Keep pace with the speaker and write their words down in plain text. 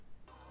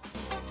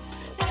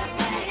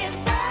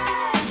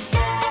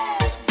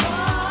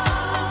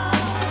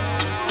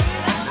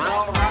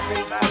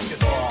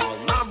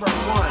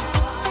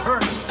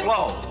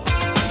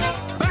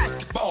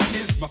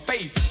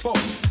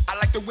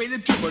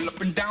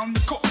down the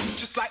court,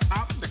 just like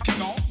I'm the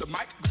king on the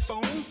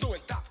microphone. So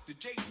it's Dr.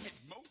 J and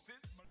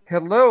Moses.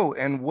 Hello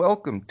and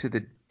welcome to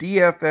the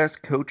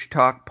DFS Coach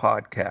Talk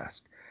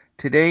podcast.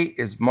 Today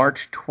is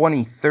March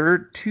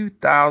 23rd,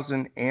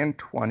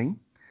 2020.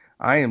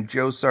 I am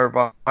Joe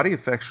Sarvati,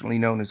 affectionately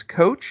known as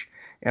Coach,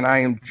 and I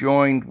am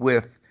joined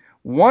with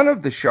one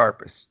of the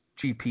sharpest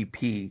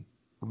GPP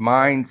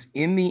minds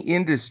in the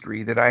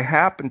industry that I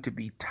happen to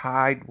be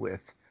tied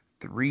with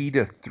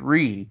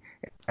 3-3.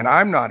 And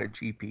I'm not a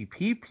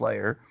GPP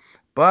player,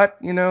 but,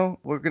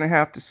 we're going to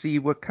have to see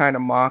what kind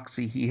of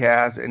moxie he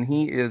has. And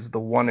he is the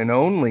one and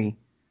only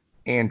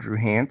Andrew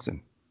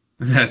Hansen.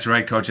 That's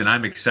right, Coach. And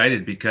I'm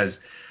excited because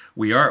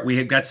we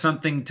have got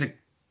something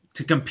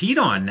to compete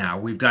on now.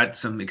 We've got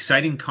some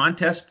exciting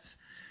contests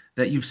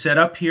that you've set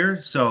up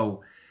here.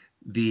 So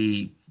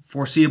the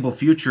foreseeable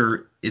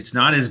future, it's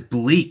not as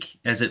bleak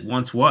as it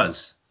once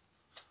was.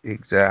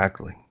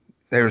 Exactly.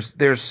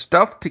 There's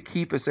stuff to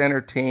keep us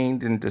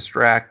entertained and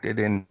distracted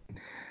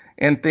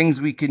and things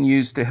we can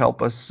use to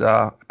help us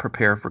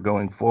prepare for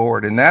going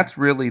forward. And that's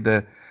really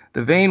the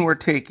vein we're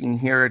taking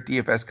here at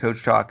DFS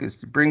Coach Talk, is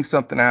to bring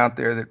something out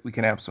there that we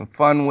can have some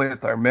fun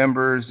with. Our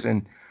members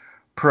and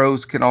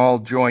pros can all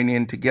join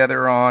in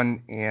together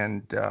on,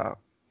 and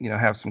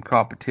have some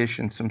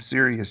competition, some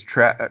serious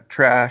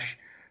trash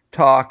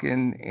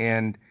talking.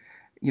 And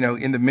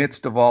in the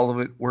midst of all of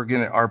it,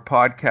 our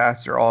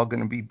podcasts are all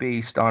going to be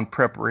based on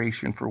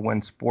preparation for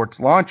when sports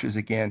launches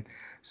again.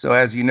 So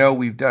as you know,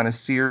 we've done a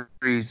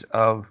series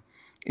of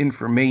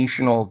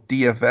informational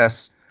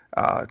DFS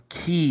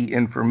key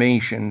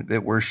information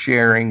that we're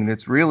sharing.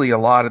 That's really a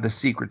lot of the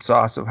secret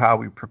sauce of how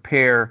we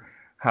prepare,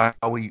 how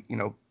we,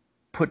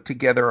 put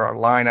together our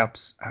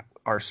lineups,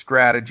 our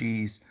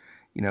strategies,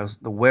 the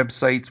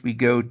websites we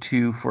go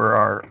to for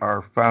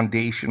our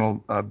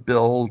foundational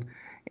build,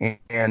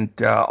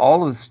 and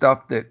all of the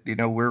stuff that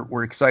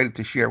we're excited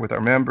to share with our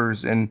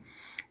members, and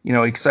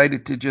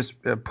excited to just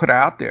put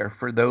out there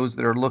for those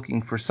that are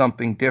looking for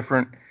something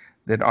different,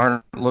 that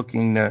aren't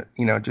looking to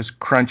just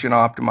crunch an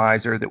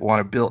optimizer, that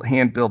want to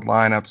hand build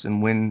lineups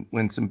and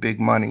win some big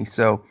money.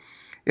 So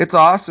it's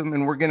awesome,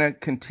 and we're going to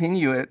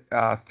continue it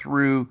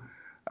through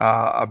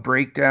a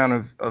breakdown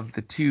of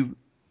the two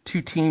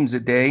teams a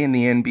day in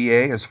the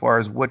NBA, as far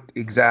as what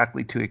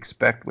exactly to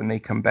expect when they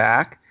come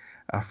back,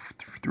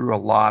 through a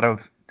lot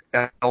of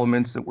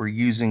elements that we're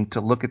using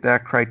to look at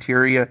that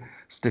criteria: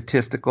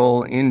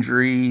 statistical,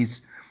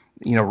 injuries,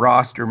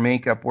 roster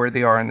makeup, where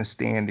they are in the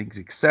standings,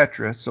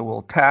 etc. So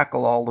we'll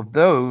tackle all of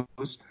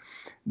those.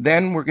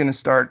 Then we're going to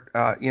start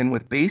in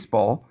with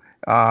baseball,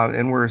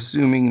 and we're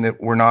assuming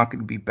that we're not going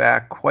to be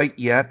back quite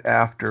yet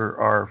after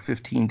our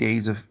 15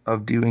 days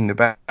of doing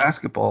the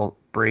basketball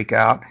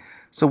breakout.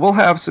 So we'll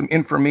have some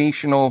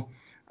informational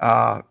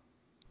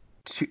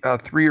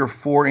 3 or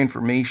 4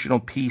 informational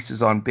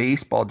pieces on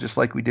baseball, just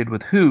like we did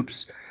with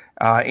hoops.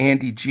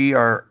 Andy G,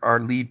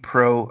 our lead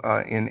pro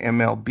in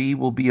MLB,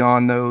 will be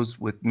on those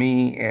with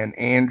me and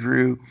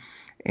Andrew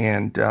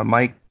and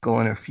Michael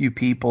and a few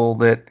people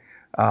that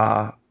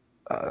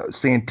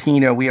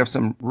Santino. We have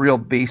some real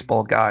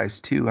baseball guys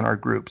too in our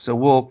group. So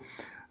we'll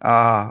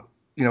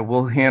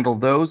handle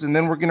those, and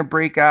then we're going to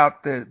break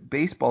out the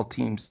baseball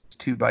teams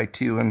 2 by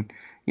 2. And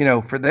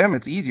for them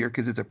it's easier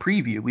because it's a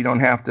preview. We don't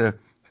have to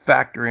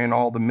factor in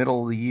all the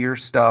middle of the year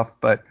stuff,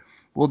 but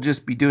we'll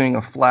just be doing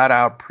a flat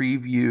out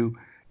preview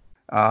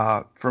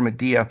from a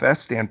DFS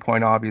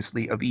standpoint,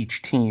 obviously, of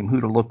each team,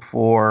 who to look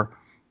for,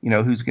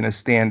 who's going to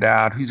stand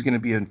out, who's going to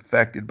be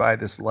affected by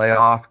this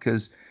layoff,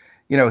 because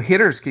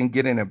hitters can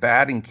get in a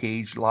batting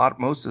cage.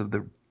 Most of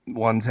the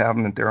ones have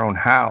them at their own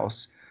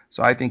house,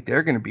 so I think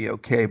they're going to be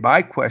okay.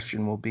 My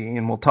question will be,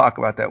 and we'll talk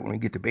about that when we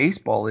get to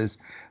baseball, is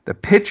the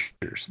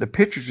pitchers. The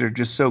pitchers are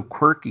just so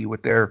quirky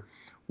with their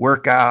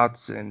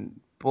workouts and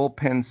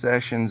bullpen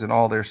sessions and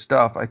all their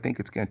stuff. I think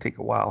it's going to take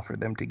a while for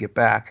them to get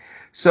back.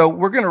 So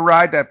we're going to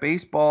ride that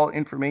baseball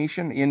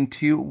information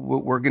into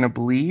what we're going to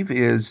believe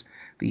is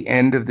the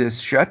end of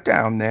this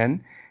shutdown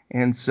then.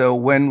 And so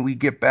when we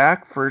get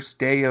back, first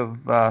day of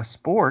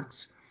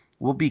sports,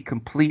 we'll be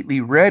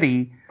completely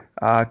ready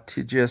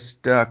to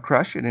just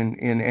crush it in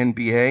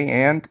NBA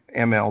and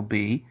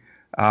MLB.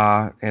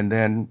 And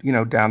then,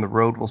 down the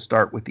road, we'll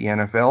start with the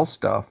NFL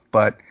stuff.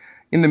 But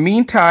in the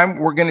meantime,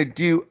 we're going to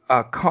do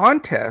a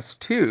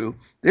contest too.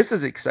 This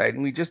is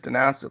exciting. We just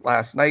announced it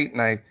last night,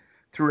 and I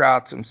threw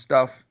out some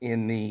stuff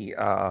in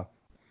the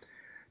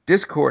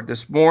Discord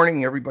this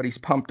morning. Everybody's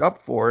pumped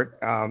up for it.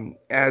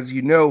 As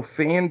you know,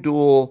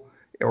 FanDuel,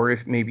 or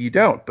if maybe you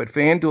don't, but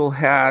FanDuel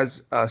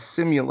has a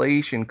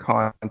simulation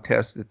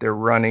contest that they're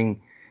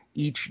running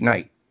each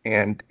night,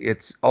 and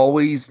it's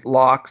always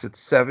locks at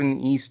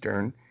 7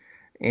 Eastern.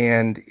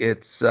 And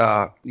it's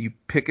you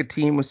pick a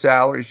team with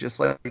salaries just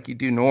like you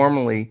do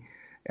normally,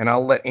 and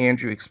I'll let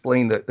Andrew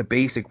explain the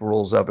basic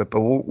rules of it.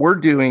 But what we're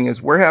doing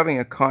is we're having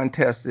a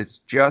contest that's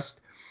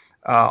just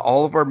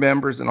all of our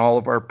members and all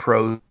of our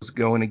pros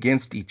going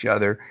against each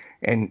other,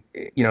 and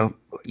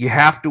you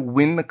have to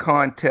win the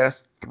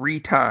contest 3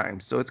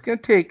 times. So it's going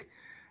to take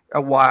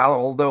a while,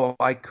 although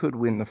I could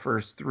win the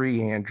first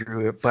three,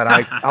 Andrew.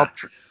 But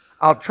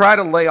I'll try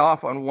to lay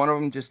off on one of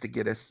them just to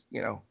get us,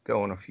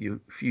 going a few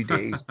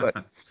days.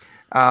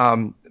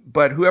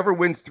 But whoever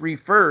wins three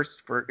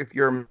first, if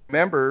you're a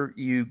member,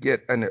 you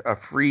get a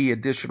free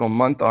additional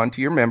month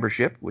onto your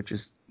membership, which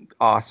is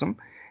awesome.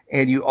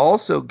 And you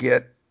also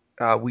get,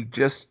 we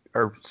just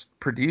are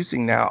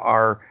producing now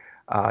our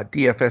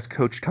DFS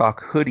Coach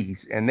Talk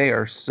hoodies, and they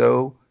are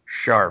so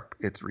sharp,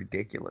 it's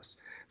ridiculous.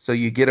 So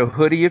you get a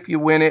hoodie if you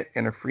win it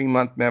and a free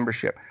month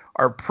membership.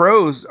 Our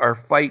pros are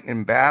fighting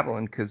and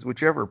battling because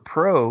whichever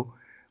pro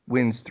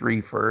wins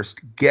three first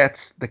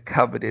gets the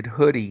coveted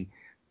hoodie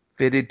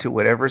fitted to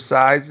whatever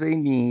size they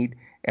need,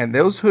 and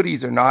those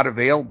hoodies are not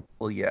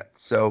available yet.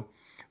 So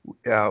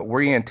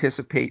we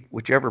anticipate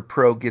whichever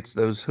pro gets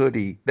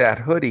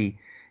that hoodie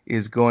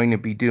is going to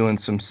be doing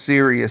some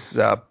serious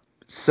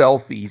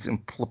selfies and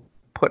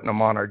putting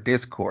them on our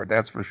Discord,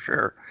 that's for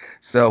sure.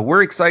 So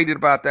we're excited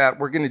about that.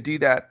 We're going to do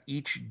that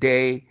each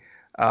day,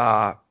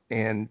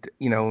 and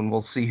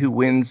we'll see who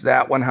wins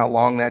that one, how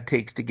long that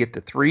takes to get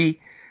to three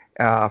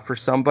for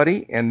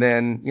somebody, and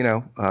then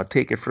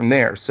take it from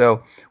there.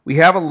 So we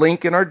have a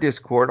link in our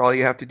Discord. All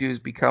you have to do is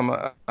become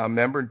a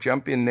member,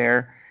 jump in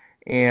there,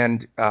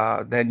 and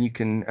then you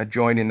can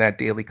join in that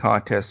daily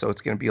contest. So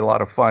it's going to be a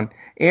lot of fun.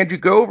 Andrew,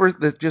 go over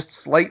just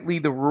slightly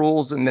the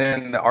rules, and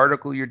then the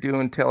article you're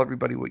doing. Tell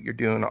everybody what you're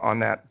doing on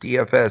that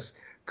DFS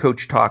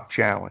Coach Talk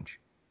Challenge.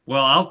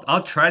 Well,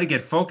 I'll try to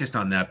get focused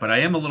on that, but I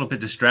am a little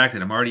bit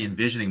distracted. I'm already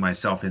envisioning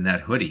myself in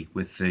that hoodie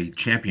with the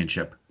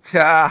championship.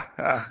 Keep I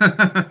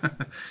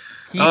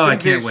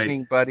can't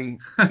wait, buddy.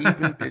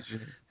 Keep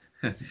envisioning.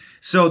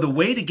 So the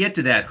way to get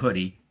to that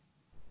hoodie,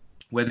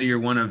 whether you're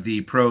one of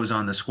the pros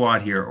on the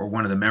squad here or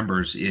one of the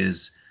members,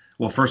 is,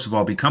 well, first of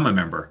all, become a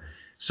member.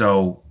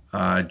 So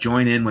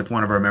join in with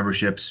one of our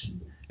memberships.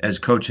 As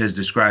Coach has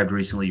described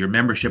recently, your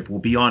membership will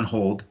be on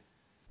hold.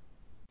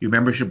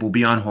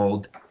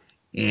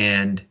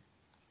 And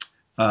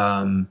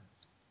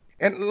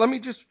let me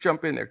just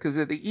jump in there, because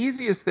the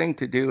easiest thing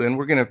to do, and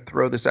we're going to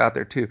throw this out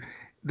there too,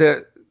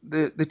 the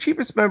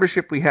cheapest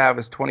membership we have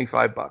is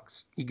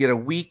 $25. You get a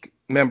week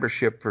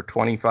membership for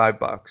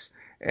 $25,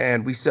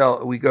 and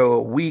we go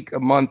a week, a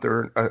month,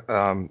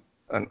 or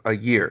a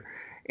year.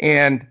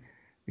 And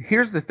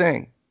here's the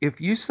thing: if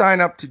you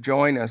sign up to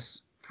join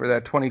us for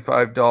that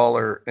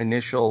 $25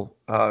 initial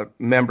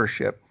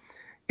membership,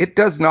 it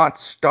does not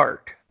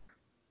start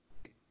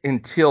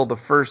until the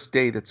first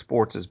day that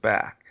sports is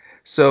back.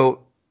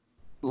 So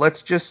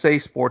let's just say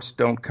sports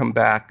don't come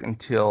back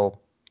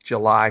until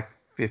July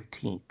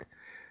 15th.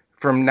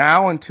 From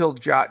now until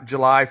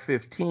July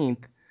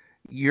 15th,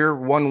 your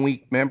 1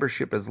 week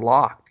membership is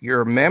locked.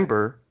 You're a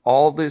member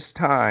all this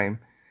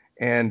time,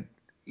 and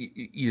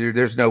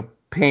there's no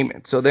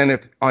payment. So then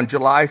if on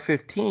July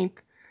 15th,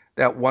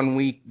 that 1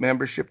 week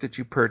membership that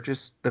you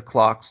purchased, the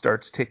clock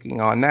starts ticking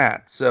on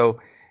that.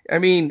 So, I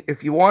mean,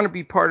 if you want to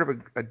be part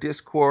of a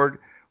Discord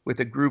with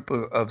a group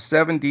of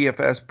 7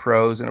 DFS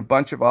pros and a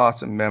bunch of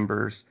awesome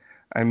members,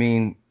 I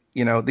mean,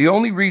 the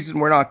only reason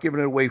we're not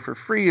giving it away for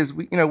free is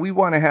we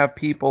want to have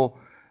people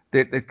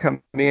that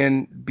come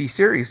in be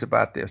serious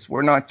about this.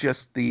 We're not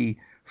just the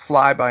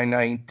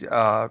fly-by-night,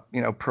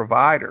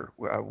 provider.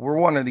 We're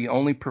one of the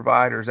only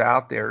providers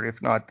out there,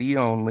 if not the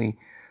only,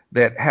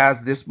 that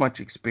has this much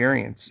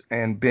experience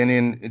and been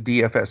in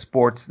DFS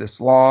sports this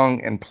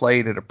long and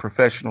played at a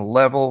professional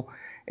level.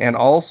 And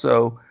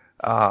also,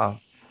 on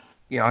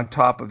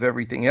top of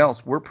everything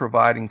else, we're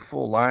providing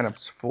full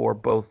lineups for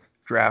both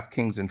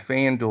DraftKings and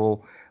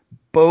FanDuel,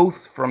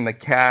 both from the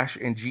cash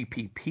and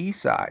GPP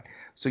side.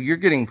 So you're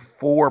getting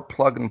 4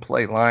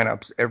 plug-and-play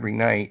lineups every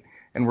night,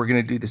 and we're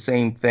going to do the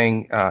same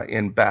thing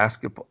in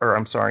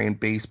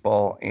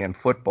baseball and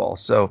football.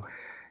 So,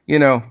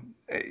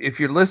 if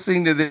you're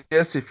listening to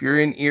this, if you're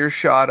in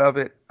earshot of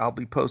it, I'll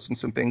be posting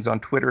some things on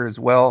Twitter as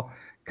well.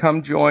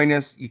 Come join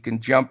us. You can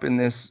jump in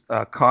this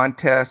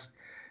contest.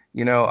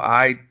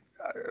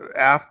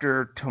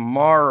 After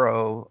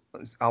tomorrow,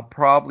 I'll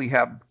probably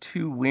have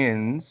 2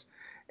 wins,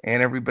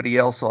 and everybody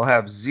else will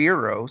have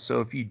 0.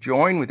 So if you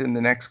join within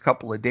the next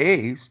couple of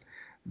days,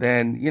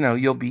 then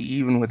you'll be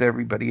even with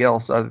everybody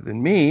else other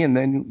than me, and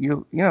then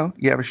you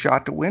have a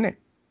shot to win it.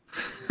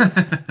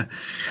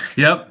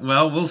 Yep.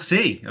 Well, we'll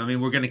see. I mean,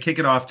 we're going to kick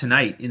it off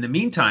tonight. In the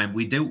meantime,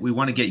 we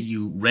want to get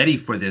you ready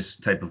for this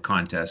type of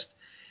contest.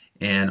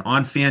 And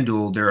on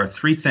FanDuel, there are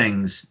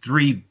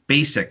 3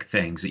 basic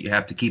things that you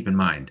have to keep in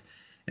mind.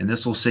 And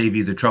this will save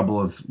you the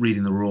trouble of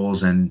reading the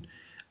rules and,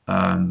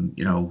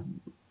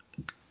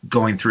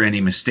 going through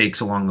any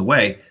mistakes along the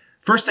way.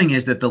 First thing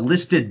is that the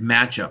listed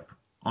matchup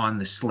on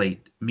the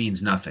slate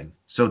means nothing.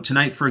 So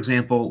tonight, for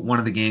example, one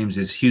of the games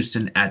is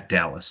Houston at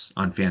Dallas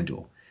on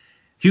FanDuel.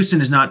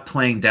 Houston is not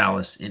playing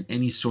Dallas in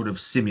any sort of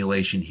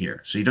simulation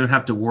here, so you don't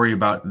have to worry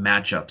about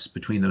matchups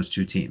between those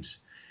 2 teams.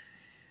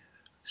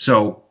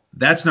 So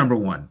that's number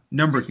 1.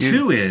 Number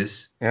 2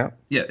 is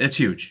it's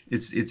huge.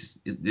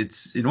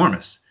 It's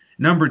enormous.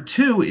 Number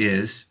 2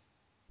 is,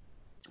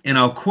 and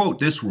I'll quote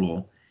this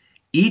rule: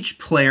 Each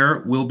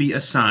player will be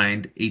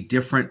assigned a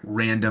different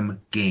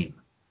random game.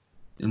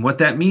 And what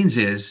that means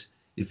is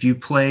if you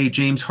play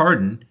James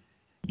Harden,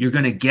 you're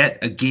going to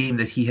get a game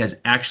that he has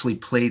actually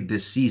played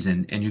this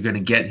season, and you're going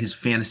to get his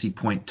fantasy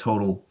point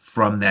total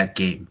from that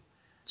game.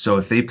 So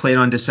if they played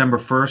on December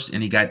 1st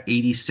and he got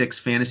 86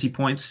 fantasy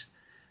points,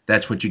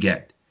 that's what you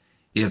get.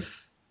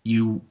 If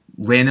you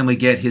randomly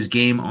get his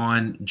game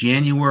on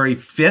January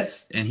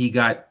 5th and he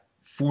got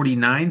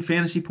 49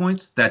 fantasy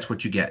points, that's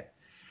what you get.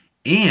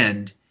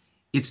 And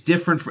it's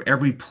different for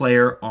every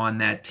player on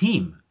that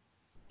team.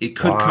 It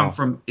could come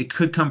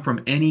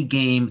from any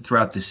game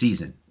throughout the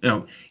season.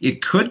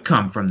 It could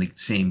come from the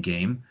same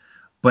game,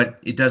 but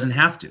it doesn't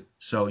have to.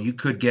 So you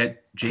could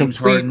get James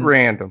Harden.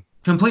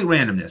 Complete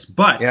randomness.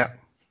 But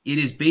it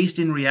is based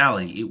in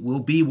reality. It will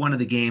be one of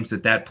the games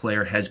that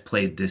player has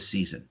played this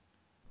season.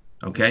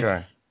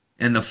 Okay?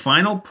 And the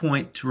final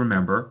point to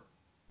remember,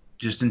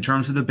 just in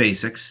terms of the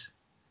basics,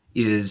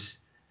 is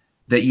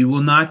that you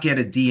will not get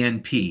a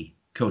DNP,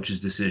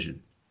 coach's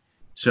decision.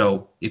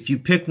 So if you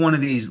pick one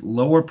of these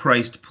lower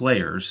priced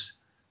players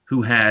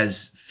who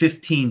has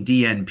 15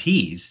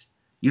 DNPs,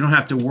 you don't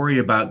have to worry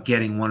about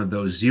getting one of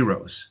those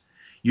zeros.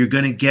 You're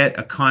going to get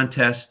a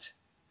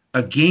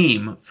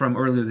game from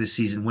earlier this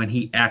season when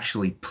he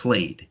actually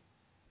played.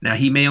 Now,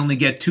 he may only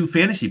get 2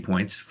 fantasy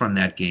points from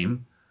that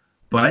game,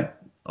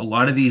 but a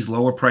lot of these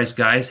lower priced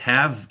guys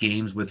have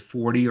games with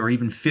 40 or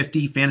even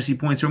 50 fantasy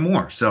points or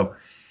more. So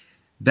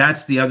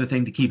that's the other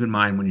thing to keep in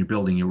mind when you're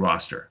building your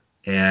roster.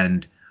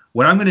 And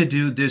what I'm going to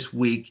do this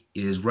week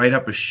is write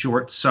up a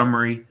short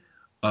summary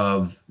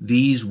of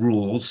these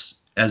rules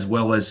as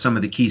well as some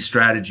of the key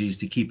strategies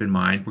to keep in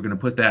mind. We're going to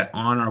put that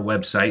on our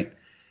website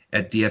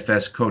at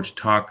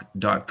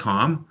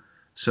dfscoachtalk.com.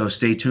 So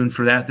stay tuned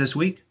for that this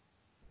week.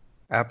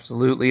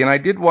 Absolutely. And I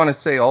did want to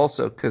say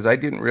also, because I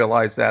didn't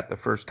realize that the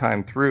first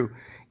time through,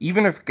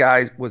 even if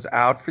guy was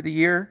out for the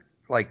year,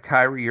 like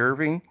Kyrie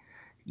Irving,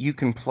 you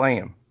can play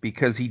him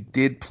because he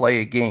did play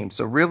a game.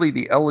 So really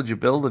the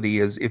eligibility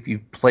is if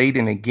you've played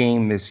in a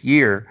game this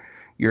year,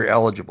 you're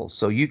eligible.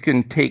 So you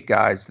can take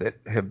guys that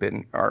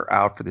are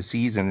out for the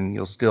season and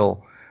you'll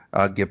still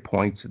get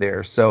points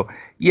there. So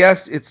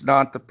yes, it's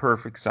not the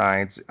perfect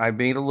science. I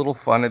made a little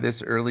fun of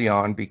this early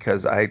on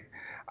because I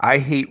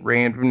hate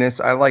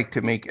randomness. I like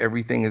to make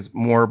everything is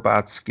more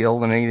about skill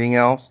than anything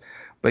else.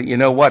 But you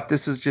know what?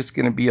 This is just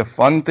going to be a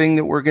fun thing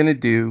that we're going to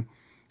do.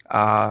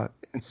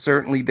 And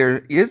certainly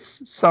there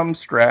is some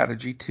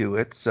strategy to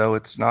it, so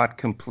it's not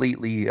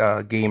completely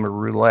game of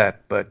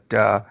roulette. But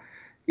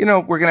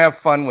we're gonna have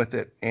fun with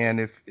it, and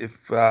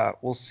if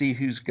we'll see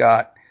who's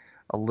got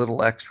a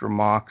little extra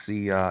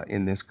moxie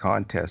in this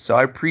contest. So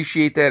I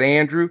appreciate that,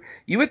 Andrew.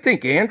 You would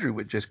think Andrew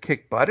would just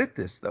kick butt at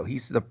this, though. He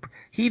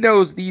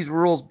knows these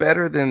rules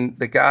better than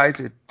the guys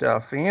at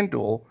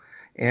FanDuel,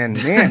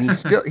 and man,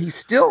 he's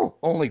still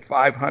only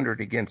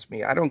 500 against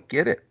me. I don't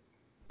get it.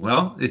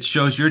 Well, it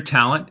shows your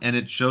talent, and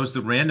it shows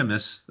the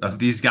randomness of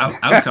these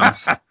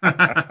outcomes.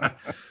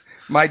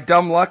 My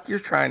dumb luck, you're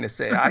trying to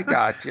say. I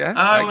got you.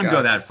 I wouldn't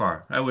go that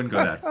far.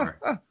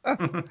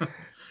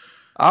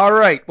 All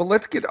right. Well,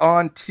 let's get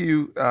on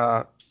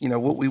to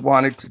what we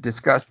wanted to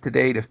discuss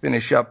today to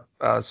finish up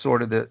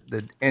sort of the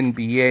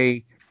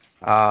NBA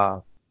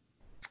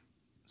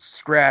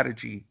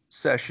strategy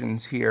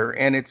sessions here,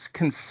 and it's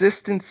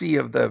consistency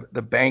of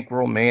the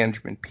bankroll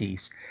management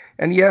piece.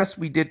 And yes,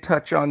 we did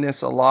touch on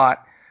this a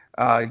lot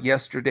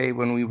yesterday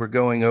when we were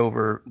going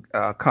over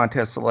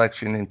contest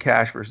selection and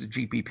cash versus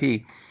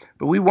GPP.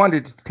 But we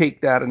wanted to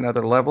take that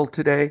another level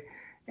today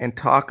and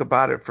talk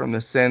about it from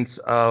the sense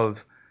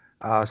of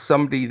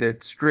somebody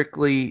that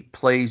strictly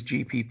plays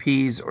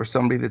GPPs or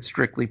somebody that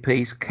strictly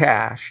pays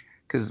cash,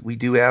 because we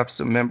do have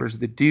some members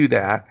that do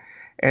that.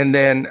 And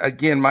then,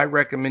 again, my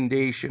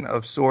recommendation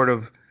of sort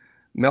of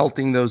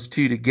melting those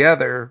two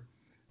together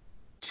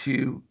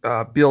to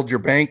build your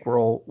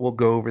bankroll will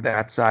go over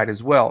that side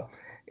as well.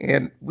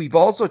 And we've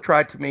also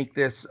tried to make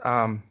this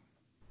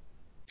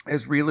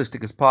as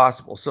realistic as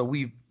possible. So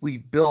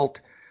we've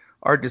built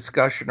our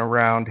discussion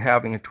around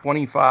having a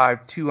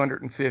 $25,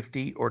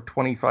 $250, or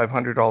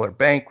 $2,500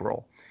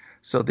 bankroll.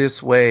 So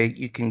this way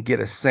you can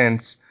get a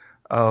sense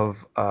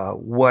of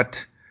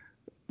what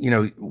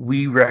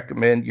we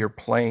recommend you're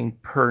playing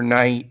per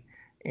night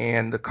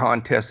and the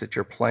contest that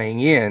you're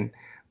playing in.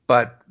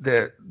 But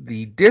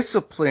the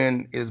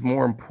discipline is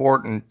more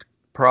important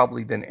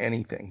probably than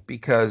anything,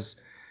 because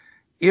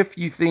if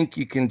you think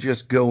you can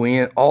just go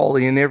in all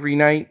in every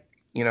night,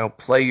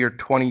 play your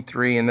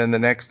 23 and then the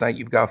next night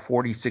you've got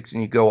 46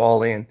 and you go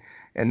all in,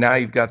 and now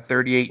you've got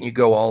 38 and you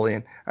go all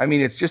in. I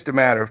mean, it's just a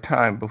matter of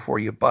time before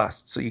you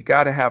bust. So you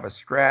got to have a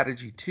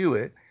strategy to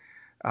it.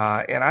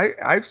 And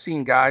I've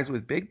seen guys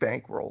with big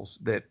bankrolls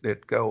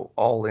that go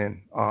all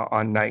in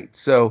on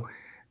nights. So,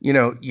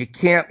 you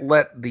can't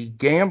let the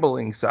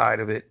gambling side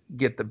of it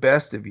get the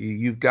best of you.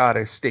 You've got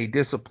to stay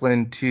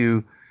disciplined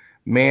to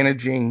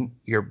managing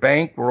your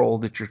bankroll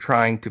that you're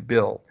trying to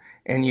build.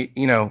 And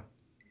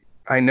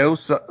I know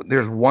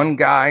there's one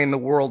guy in the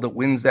world that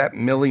wins that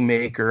Millie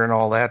Maker and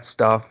all that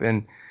stuff,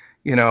 and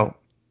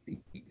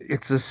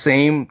it's the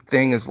same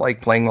thing as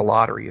like playing the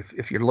lottery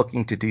if you're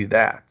looking to do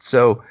that.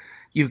 So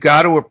you've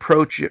got to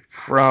approach it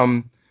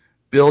from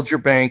build your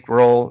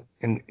bankroll,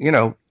 and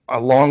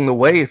along the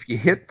way, if you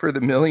hit for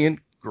the million,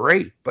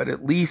 great, but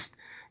at least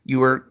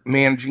you are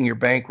managing your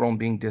bankroll and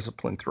being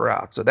disciplined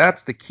throughout. So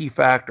that's the key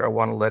factor I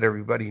want to let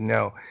everybody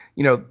know.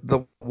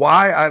 The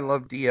why I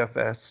love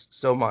DFS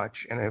so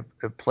much, and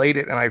I've played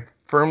it, and I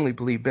firmly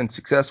believe been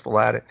successful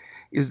at it,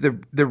 is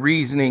the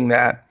reasoning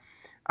that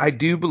I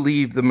do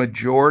believe the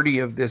majority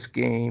of this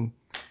game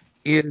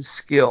is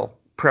skill,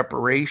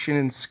 preparation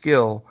and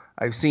skill.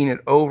 I've seen it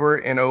over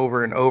and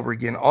over and over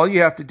again. All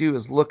you have to do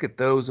is look at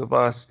those of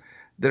us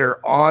that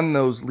are on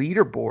those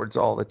leaderboards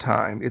all the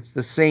time. It's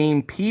the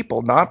same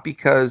people, not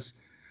because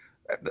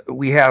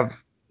we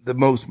have the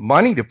most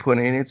money to put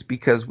in. It's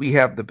because we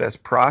have the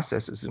best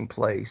processes in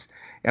place.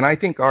 And I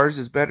think ours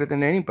is better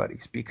than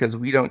anybody's because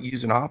we don't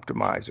use an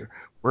optimizer.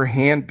 We're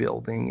hand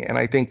building. And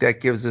I think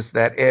that gives us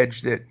that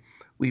edge that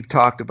we've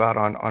talked about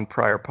on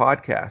prior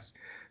podcasts.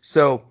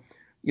 So,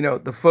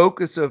 the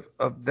focus of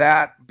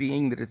that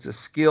being that it's a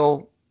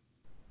skill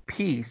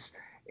piece.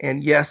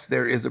 And yes,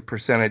 there is a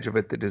percentage of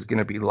it that is going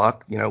to be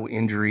luck,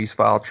 injuries,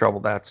 foul trouble,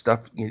 that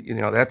stuff.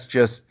 That's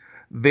just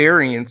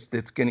variance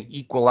that's going to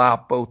equal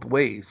out both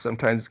ways.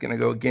 Sometimes it's going to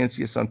go against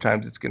you.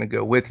 Sometimes it's going to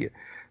go with you.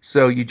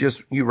 So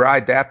you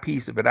ride that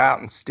piece of it out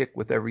and stick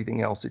with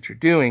everything else that you're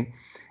doing.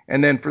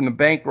 And then from the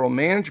bankroll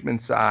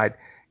management side,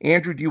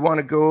 Andrew, do you want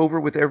to go over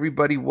with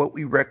everybody what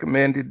we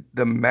recommended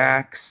the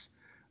max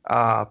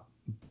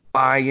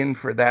buy-in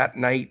for that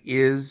night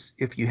is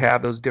if you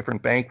have those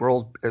different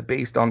bankrolls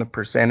based on the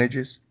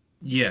percentages?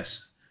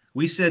 Yes.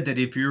 We said that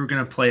if you were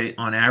going to play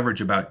on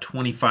average about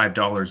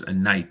 $25 a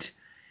night,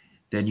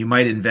 then you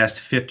might invest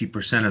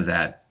 50% of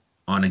that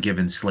on a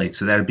given slate.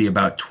 So that would be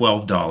about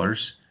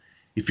 $12.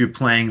 If you're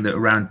playing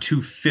around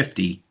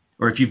 250,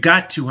 or if you've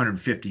got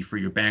 250 for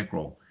your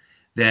bankroll,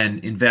 then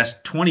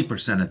invest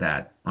 20% of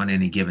that on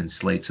any given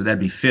slate. So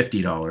that'd be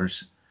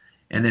 $50.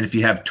 And then if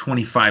you have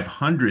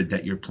 2,500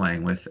 that you're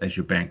playing with as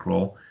your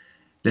bankroll,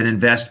 then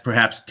invest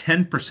perhaps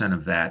 10%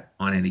 of that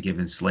on any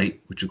given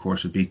slate, which of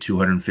course would be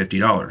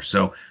 $250.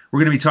 So we're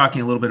going to be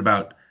talking a little bit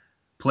about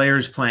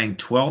players playing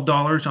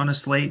 $12 on a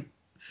slate,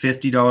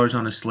 $50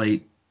 on a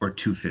slate, or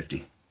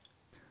 $250.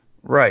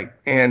 Right.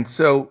 And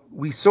so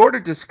we sort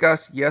of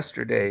discussed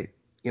yesterday,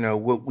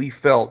 what we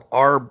felt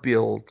our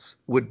builds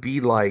would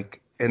be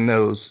like in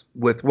those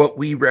with what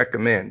we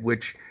recommend,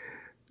 which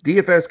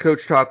DFS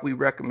Coach Talk, we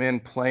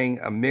recommend playing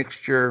a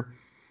mixture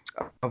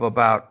of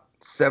about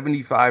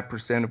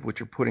 75% of what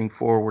you're putting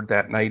forward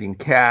that night in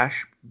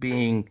cash,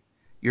 being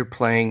you're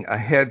playing a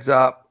heads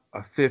up, a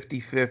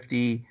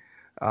 50-50,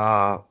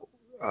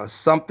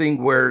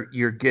 something where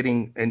you're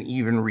getting an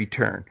even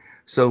return.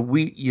 So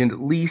you at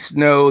least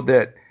know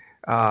that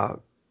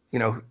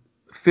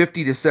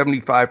 50 to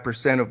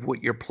 75% of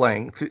what you're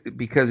playing,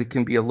 because it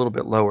can be a little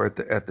bit lower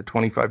at the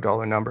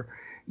 $25 number,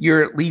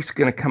 you're at least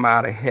going to come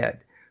out ahead.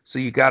 So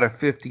you got a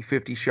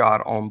 50-50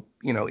 shot on,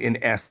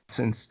 in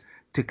essence,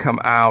 to come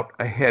out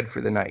ahead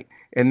for the night.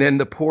 And then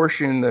the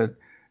portion, the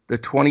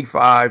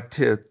 25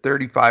 to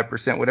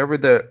 35%, whatever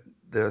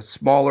the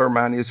smaller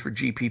amount is for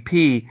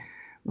GPP,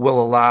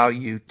 will allow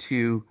you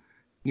to,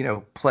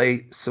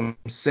 play some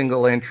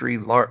single entry,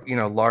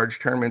 large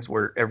tournaments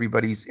where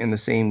everybody's in the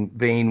same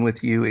vein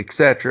with you,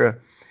 etc.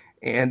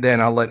 And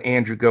then I'll let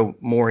Andrew go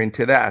more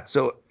into that.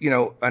 So,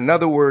 in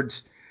other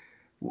words,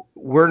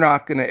 we're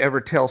not going to ever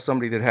tell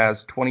somebody that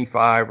has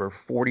 $25 or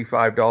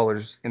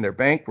 $45 in their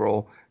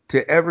bankroll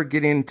to ever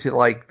get into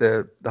like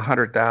the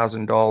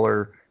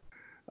 $100,000,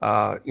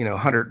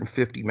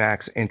 150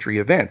 max entry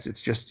events.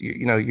 It's just,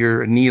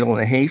 you're a needle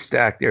in a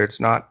haystack there. It's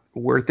not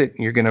worth it.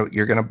 And you're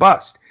going to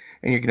bust,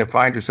 and you're going to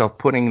find yourself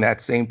putting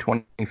that same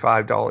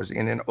 $25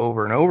 in and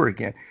over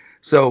again.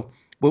 So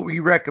what we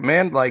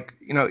recommend,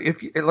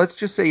 if let's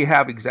just say you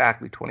have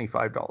exactly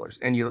 $25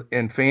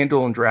 and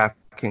FanDuel and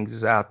DraftKings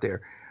is out there.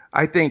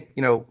 I think,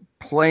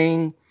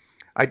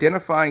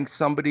 identifying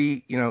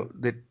somebody,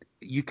 that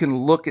you can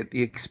look at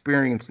the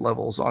experience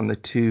levels on the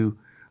two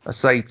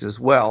sites as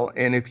well.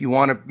 And if you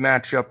want to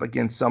match up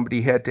against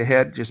somebody head to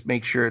head, just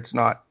make sure it's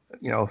not,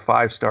 a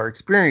 5-star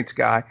experience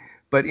guy.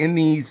 But in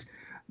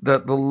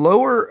the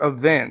lower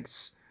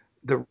events,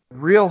 the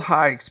real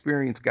high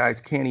experience guys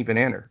can't even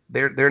enter.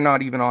 They're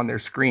not even on their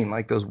screen,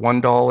 like those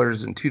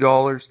 $1 and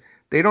 $2.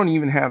 They don't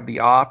even have the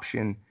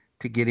option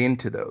to get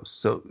into those.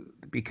 So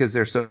because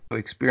they're so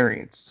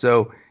experienced.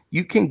 So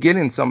you can get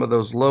in some of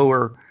those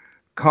lower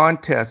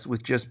contests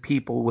with just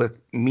people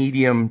with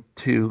medium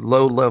to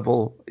low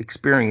level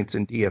experience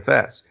in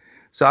DFS.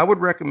 So I would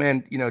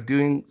recommend,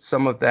 doing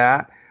some of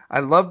that.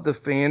 I love the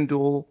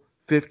FanDuel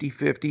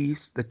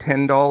 50-50s. The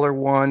 $10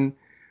 one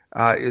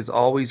is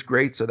always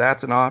great. So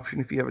that's an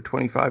option if you have a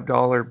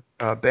 $25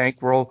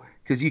 bankroll,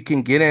 because you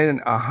can get in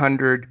a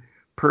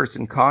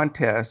 100-person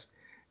contest,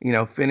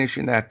 finish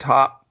in that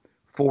top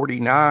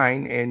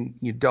 49 and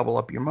you double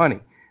up your money.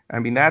 I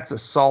mean, that's a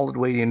solid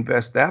way to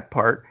invest that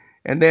part.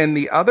 And then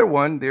the other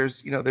one,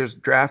 there's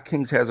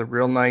DraftKings has a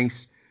real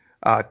nice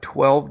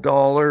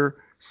 $12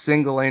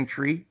 single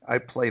entry. I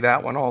play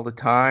that one all the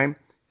time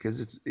because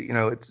it's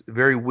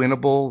very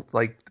winnable,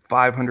 like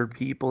 500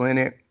 people in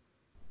it,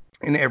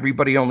 and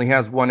everybody only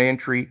has one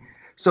entry.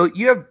 So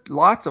you have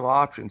lots of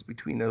options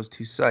between those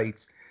two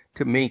sites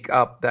to make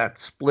up that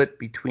split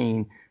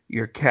between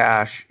your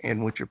cash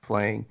and what you're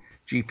playing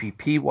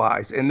GPP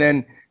wise. And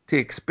then to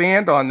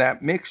expand on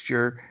that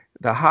mixture,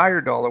 the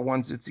higher dollar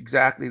ones, it's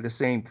exactly the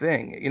same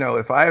thing.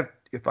 If I have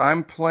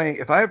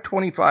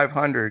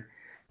 2,500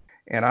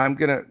 and I'm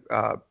gonna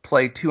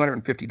play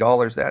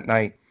 $250 that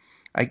night,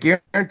 I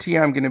guarantee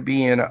I'm gonna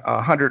be in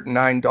a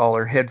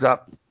 $109 heads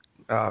up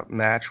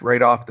match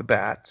right off the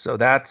bat. So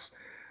that's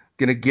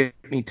gonna get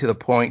me to the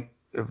point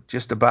of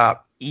just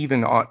about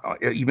even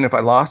if I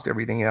lost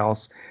everything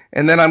else.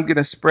 And then I'm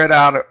gonna spread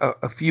out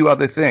a few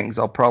other things.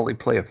 I'll probably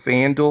play a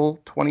FanDuel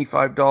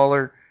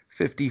 $25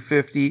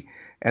 50-50,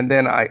 and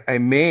then I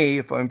may,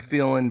 if I'm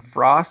feeling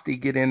frosty,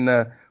 get in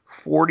the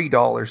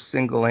 $40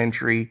 single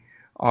entry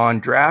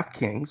on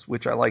DraftKings,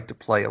 which I like to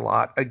play a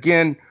lot.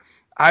 Again,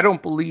 I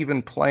don't believe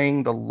in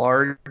playing the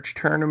large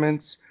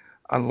tournaments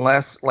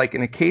unless, like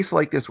in a case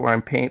like this where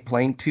I'm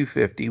playing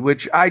 250,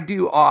 which I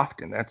do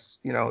often. That's,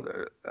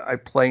 I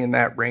play in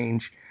that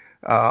range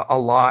a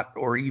lot,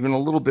 or even a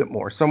little bit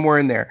more, somewhere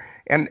in there.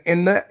 And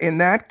in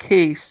that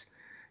case,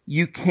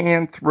 you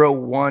can throw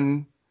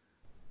one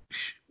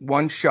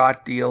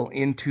shot deal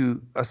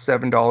into a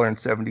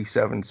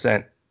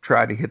 $7.77,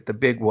 try to hit the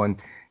big one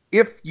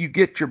if you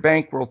get your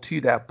bankroll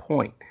to that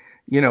point.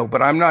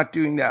 But I'm not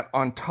doing that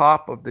on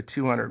top of the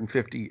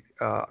 250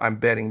 I'm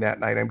betting that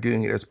night. I'm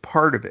doing it as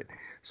part of it.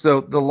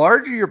 So the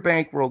larger your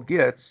bankroll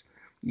gets,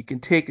 you can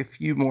take a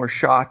few more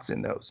shots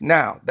in those.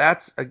 Now,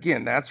 that's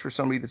for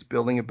somebody that's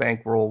building a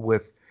bankroll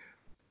with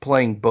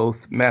playing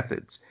both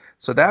methods.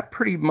 So that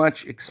pretty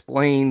much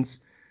explains,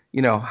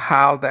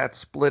 how that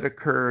split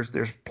occurs.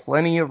 There's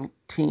plenty of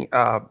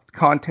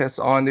contests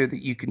on there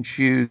that you can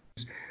choose.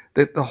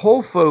 That the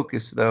whole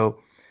focus, though,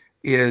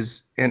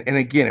 is, and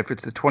again, if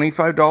it's the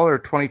 $25 or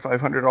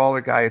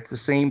 $2,500 guy, it's the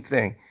same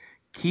thing.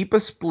 Keep a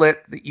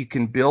split that you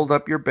can build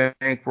up your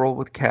bankroll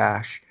with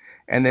cash,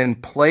 and then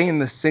play in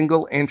the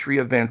single entry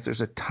events.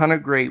 There's a ton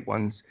of great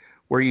ones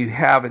where you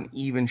have an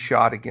even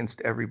shot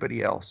against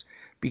everybody else,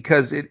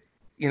 because and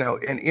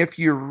if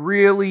you're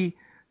really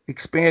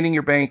expanding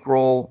your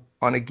bankroll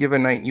on a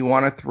given night and you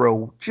want to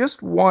throw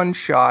just one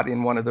shot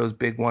in one of those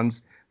big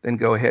ones, then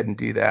go ahead and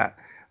do that.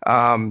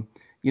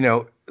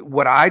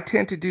 What I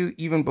tend to do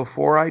even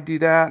before I do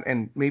that,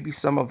 and maybe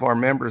some of our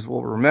members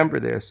will remember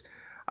this,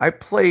 I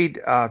played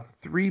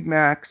 3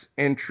 max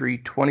entry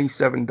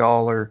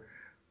 $27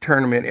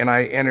 tournament, and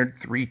I entered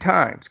 3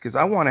 times because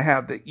I want to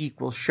have the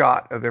equal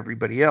shot of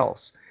everybody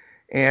else.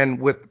 And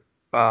with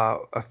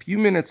a few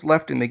minutes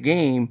left in the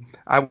game,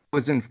 I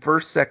was in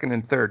first, second,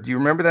 and third. Do you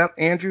remember that,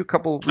 Andrew? A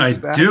couple of weeks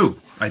back.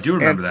 I do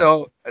remember that. And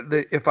so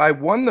if I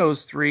won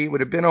those 3, it would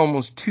have been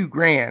almost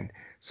 $2,000.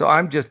 So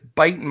I'm just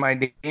biting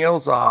my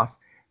nails off.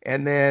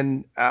 And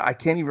then I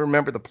can't even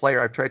remember the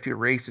player. I've tried to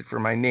erase it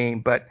from my name,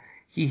 but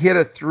he hit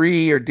a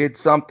 3 or did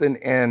something,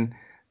 and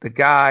the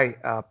guy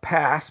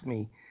passed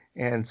me.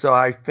 And so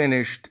I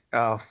finished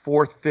 4th,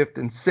 5th,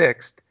 and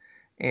 6th,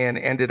 and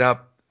ended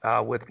up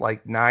with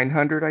like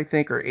 900, I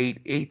think, or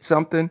 8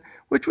 something,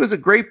 which was a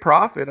great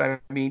profit. I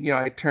mean,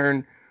 I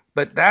turned,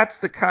 but that's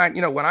the kind,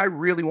 when I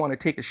really want to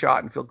take a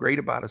shot and feel great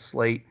about a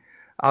slate,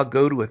 I'll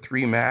go to a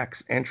 3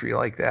 max entry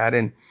like that.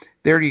 And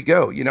there you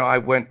go. I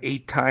went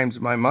 8 times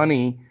my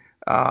money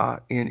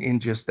in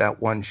just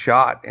that one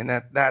shot. And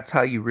that's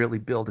how you really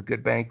build a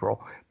good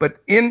bankroll. But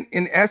in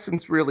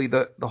essence, really,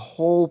 the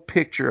whole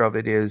picture of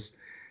it is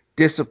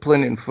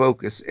discipline and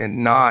focus,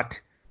 and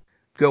not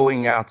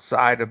going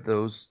outside of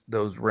those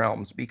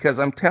realms. Because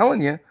I'm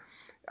telling you,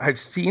 I've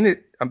seen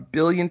it a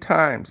billion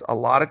times. A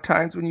lot of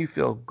times when you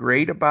feel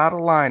great about a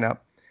lineup,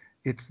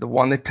 it's the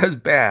one that does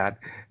bad.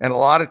 And a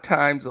lot of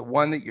times the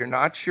one that you're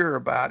not sure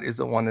about is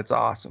the one that's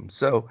awesome.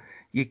 So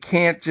you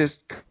can't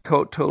just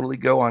totally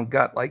go on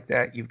gut like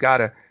that. You've got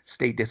to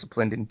stay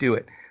disciplined and do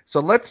it.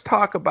 So let's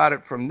talk about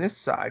it from this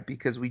side,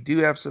 because we do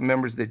have some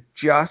members that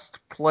just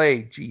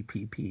play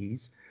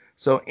GPPs.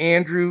 So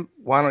Andrew,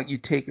 why don't you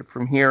take it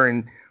from here?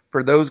 And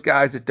for those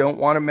guys that don't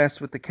want to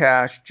mess with the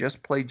cash,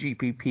 just play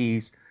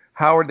GPPs,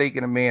 how are they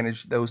going to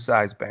manage those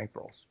size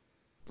bankrolls?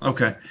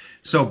 Okay.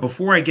 So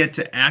before I get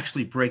to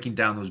actually breaking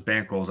down those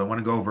bankrolls, I want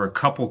to go over a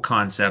couple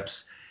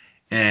concepts,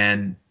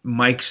 and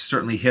Mike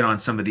certainly hit on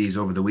some of these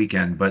over the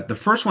weekend. But the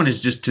first one is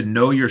just to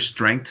know your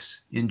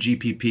strengths in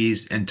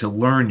GPPs and to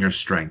learn your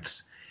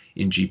strengths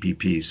in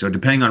GPPs. So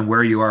depending on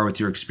where you are with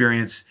your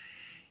experience,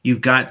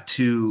 you've got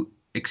to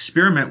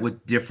experiment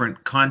with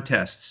different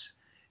contests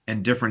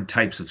and different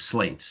types of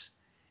slates.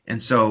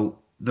 And so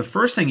the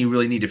first thing you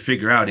really need to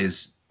figure out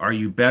is, are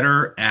you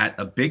better at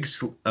a big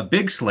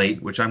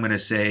slate, which I'm going to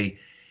say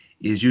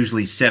is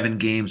usually 7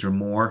 games or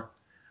more,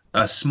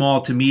 a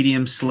small to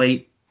medium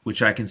slate,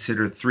 which I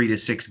consider 3 to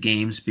 6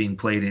 games being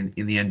played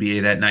in the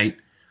NBA that night,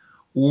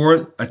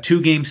 or a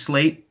 2-game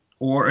slate,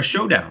 or a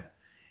showdown.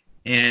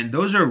 And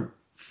those are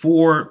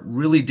 4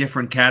 really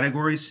different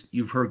categories.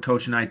 You've heard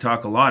Coach and I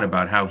talk a lot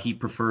about how he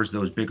prefers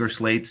those bigger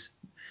slates.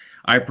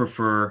 I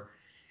prefer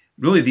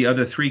really the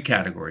other 3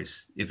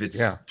 categories. If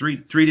it's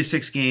 3 to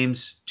 6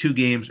 games, 2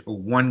 games, or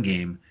 1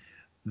 game,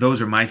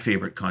 those are my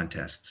favorite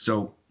contests.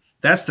 So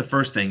that's the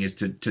first thing, is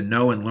to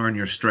know and learn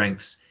your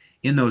strengths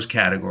in those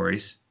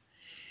categories.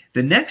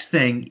 The next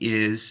thing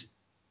is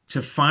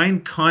to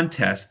find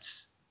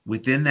contests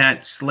within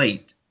that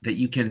slate that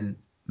you can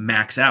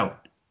max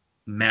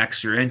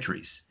your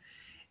entries.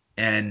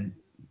 And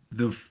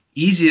the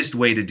easiest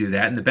way to do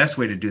that, and the best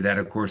way to do that,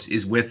 of course,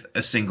 is with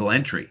a single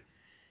entry.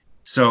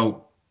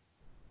 So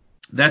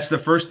that's the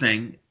first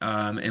thing,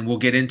 and we'll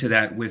get into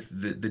that with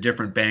the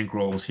different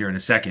bankrolls here in a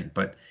second.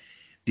 But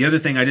the other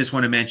thing I just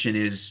want to mention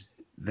is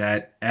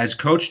that, as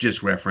Coach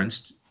just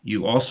referenced,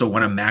 you also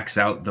want to max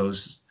out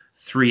those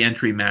 3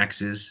 entry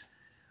maxes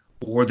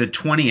or the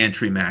 20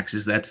 entry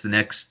maxes. That's the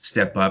next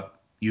step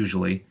up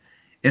usually.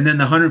 And then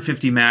the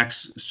 150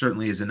 max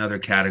certainly is another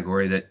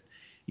category that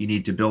you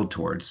need to build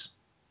towards.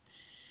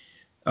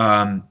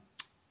 One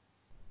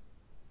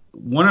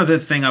other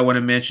thing I want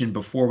to mention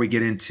before we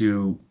get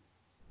into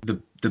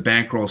the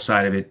bankroll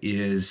side of it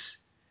is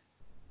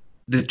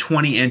the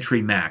 20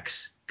 entry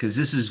max, because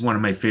this is one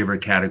of my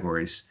favorite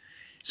categories.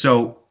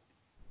 So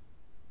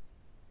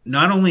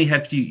not only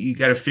have you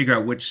got to figure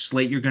out which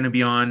slate you're going to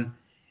be on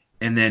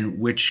and then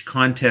which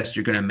contest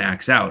you're going to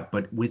max out,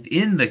 but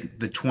within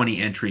the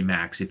 20 entry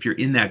max, if you're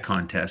in that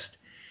contest,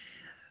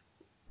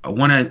 I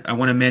want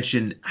to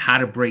mention how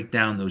to break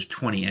down those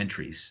 20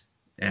 entries.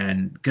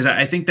 And because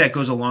I think that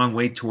goes a long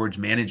way towards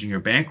managing your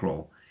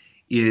bankroll,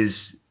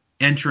 is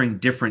entering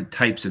different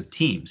types of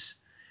teams.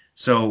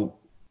 So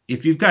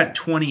if you've got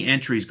 20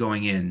 entries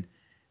going in,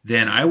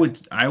 then I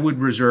would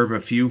reserve a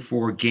few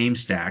for game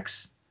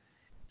stacks.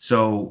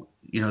 So,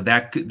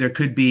 there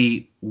could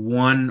be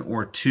 1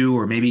 or 2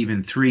 or maybe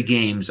even 3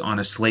 games on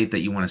a slate that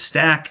you want to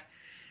stack.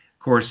 Of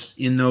course,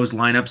 in those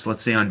lineups,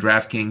 let's say on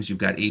DraftKings, you've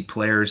got 8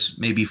 players,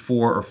 maybe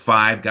 4 or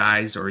 5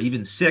 guys or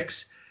even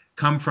 6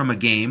 come from a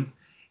game.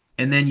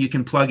 And then you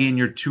can plug in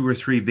your 2 or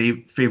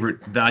 3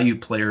 favorite value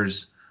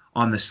players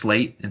on the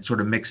slate and sort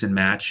of mix and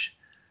match.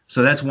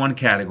 So that's one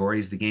category,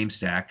 is the game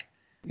stack.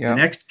 Yeah. The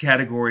next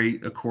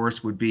category, of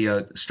course, would be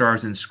a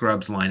stars and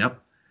scrubs lineup.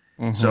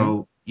 Mm-hmm.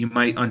 So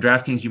on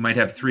DraftKings, you might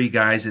have 3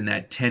 guys in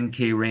that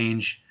 10K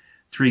range,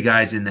 3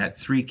 guys in that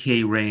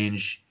 3K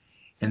range,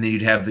 and then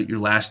you'd have your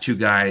last 2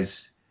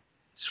 guys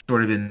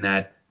sort of in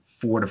that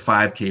 4 to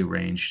 5K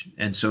range.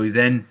 And so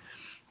then,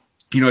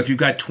 if you've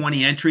got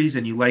 20 entries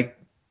and you like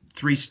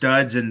 3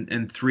 studs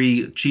and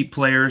 3 cheap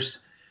players,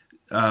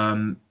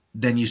 then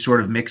you sort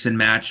of mix and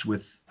match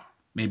with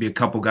maybe a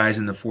couple guys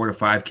in the 4 to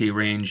 5K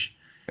range.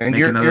 And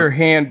you're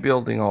hand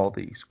building all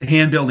these.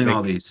 Hand building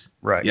all these.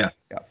 Right. Yeah.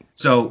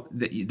 So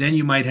then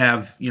you might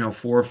have 4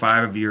 or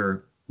 5 of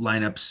your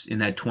lineups in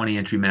that 20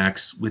 entry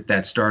max with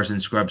that stars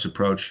and scrubs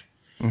approach.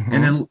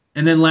 Mm-hmm.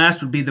 And then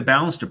last would be the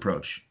balanced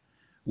approach,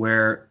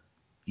 where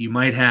you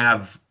might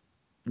have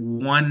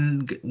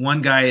one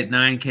guy at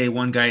 9K,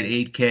 one guy at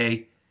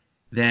 8K,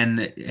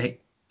 then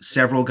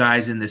several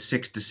guys in the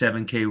 6 to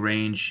 7K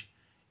range,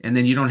 and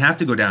then you don't have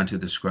to go down to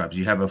the scrubs.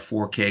 You have a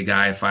 4K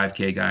guy, a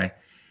 5K guy.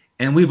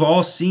 And we've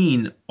all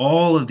seen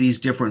all of these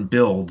different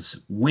builds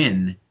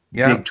win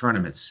big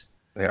tournaments.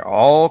 They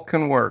all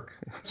can work.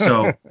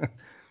 So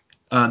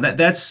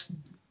that's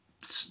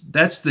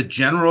the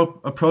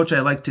general approach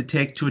I like to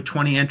take to a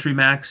 20 entry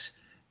max,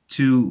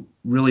 to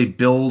really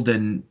build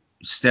and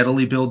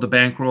steadily build the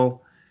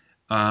bankroll.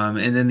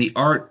 And then the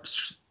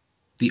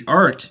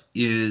art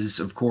is,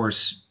 of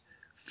course,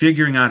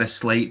 figuring out a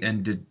slate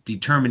and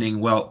determining,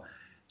 well,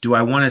 do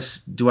I want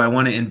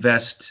to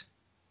invest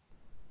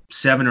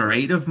 7 or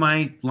 8 of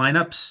my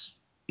lineups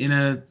in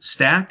a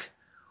stack,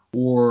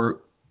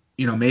 or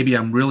maybe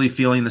I'm really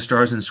feeling the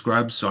stars and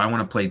scrubs, so I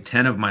want to play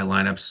 10 of my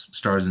lineups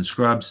stars and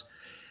scrubs.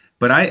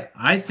 But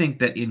I think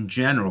that in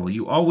general,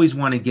 you always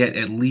want to get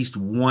at least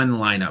one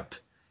lineup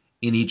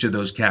in each of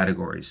those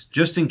categories,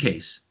 just in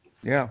case.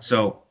 Yeah.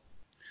 So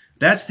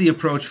that's the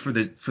approach for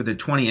the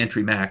 20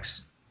 entry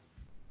max.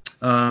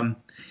 And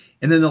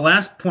then the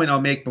last point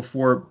I'll make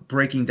before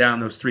breaking down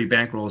those 3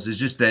 bankrolls is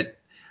just that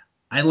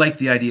I like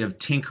the idea of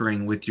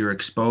tinkering with your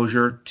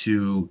exposure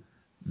to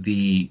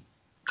the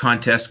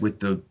contest with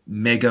the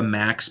mega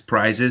max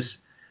prizes.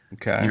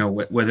 Okay.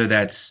 Whether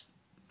that's,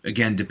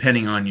 again,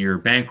 depending on your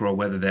bankroll,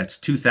 whether that's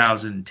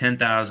 2,000,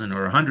 10,000,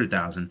 or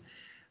 100,000.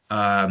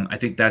 I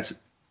think that's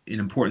an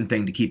important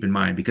thing to keep in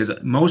mind, because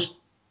most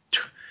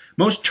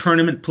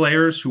tournament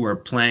players who are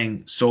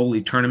playing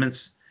solely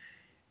tournaments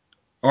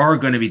are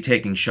going to be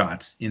taking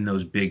shots in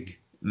those big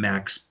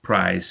max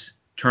prize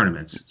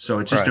tournaments. So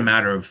it's just a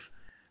matter of,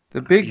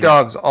 the big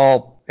dogs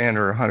all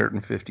enter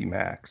 150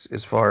 max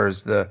as far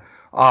as the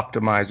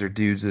optimizer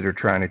dudes that are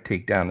trying to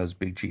take down those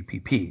big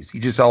GPPs. You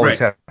just always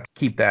have to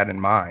keep that in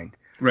mind.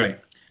 Right.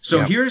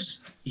 So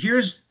here's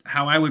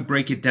how I would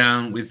break it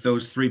down with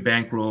those 3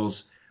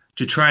 bankrolls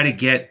to try to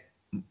get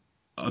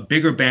a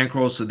bigger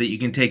bankroll so that you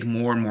can take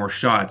more and more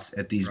shots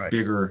at these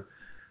bigger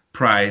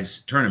prize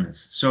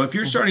tournaments. So if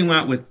you're starting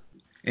out with,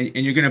 and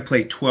you're going to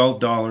play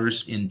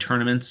 $12 in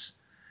tournaments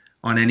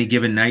on any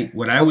given night,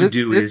 what I Well, would this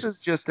do this is, is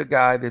just a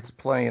guy that's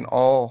playing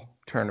all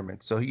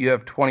tournaments, so you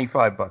have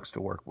 $25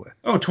 to work with.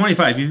 oh,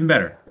 25, even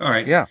better. All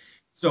right. Yeah.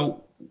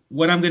 So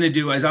what I'm going to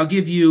do is I'll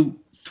give you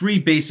three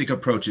basic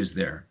approaches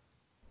there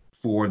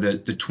for the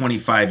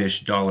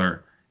 25-ish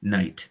dollar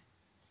night.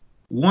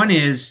 One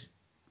is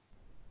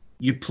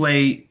you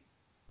play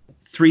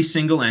three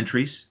single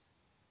entries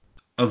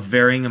of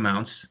varying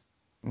amounts,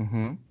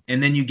 Mm-hmm.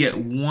 and then you get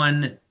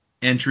one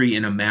entry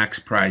in a max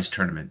prize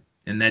tournament.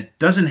 And that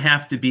doesn't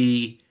have to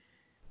be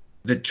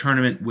the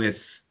tournament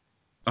with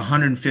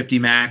 150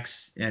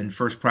 max and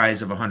first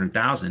prize of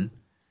 100,000.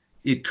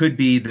 It could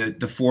be the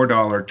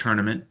 $4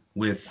 tournament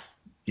with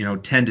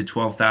 10 to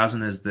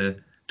 12,000 as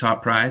the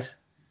top prize.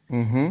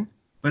 Mm-hmm.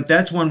 But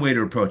that's one way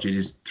to approach it: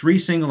 is three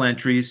single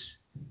entries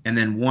and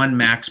then one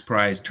max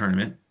prize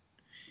tournament.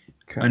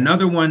 Okay.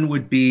 Another one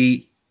would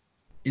be,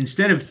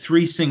 instead of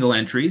three single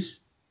entries,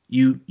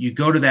 you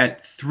go to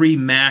that three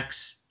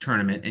max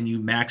tournament and you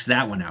max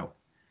that one out.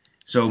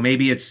 So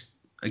maybe it's,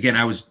 again,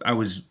 I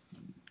was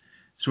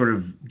sort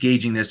of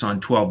gauging this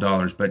on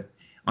 $12, but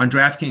on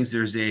DraftKings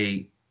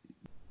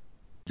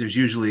there's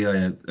usually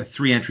a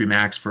three entry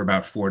max for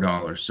about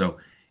 $4. So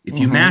if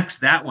you max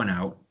that one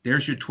out,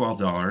 there's your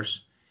 $12.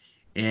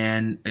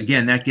 And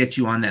again, that gets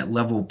you on that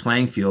level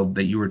playing field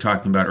that you were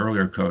talking about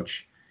earlier,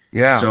 Coach.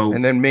 Yeah, So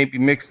and then maybe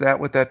mix that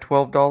with that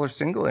 $12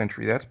 single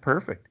entry. That's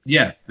perfect.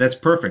 yeah, that's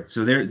perfect.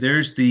 So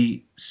there's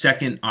the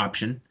second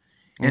option.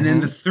 And then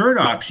Mm-hmm. the third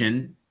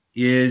option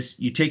is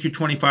you take your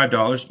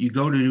 $25, you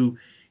go to,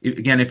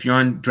 again, if you're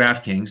on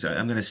DraftKings,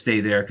 I'm going to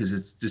stay there because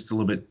it's just a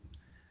little bit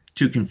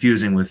too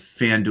confusing with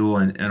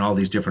FanDuel and all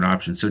these different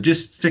options. So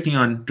just sticking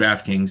on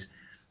DraftKings,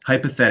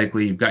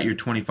 hypothetically, you've got your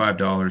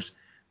 $25.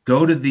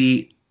 Go to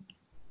they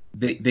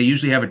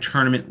usually have a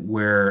tournament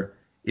where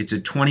it's a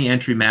 20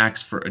 entry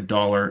max for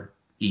 $1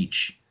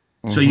 each.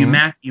 So you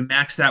Mm-hmm.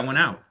 max that one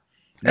out.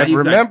 Now And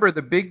you've got, remember,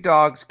 the big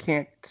dogs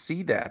can't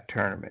see that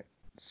tournament,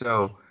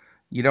 so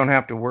you don't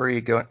have to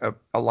worry.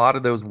 A lot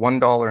of those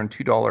 $1 and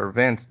 $2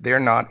 events, they're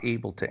not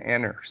able to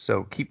enter.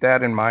 So keep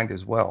that in mind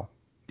as well.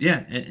 yeah,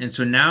 and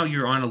so now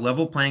you're on a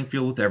level playing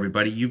field with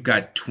everybody. You've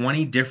got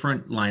 20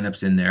 different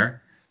lineups in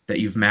there that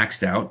you've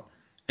maxed out.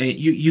 And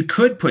you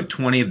could put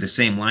 20 of the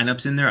same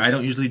lineups in there. I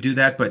don't usually do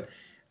that, but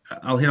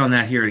I'll hit on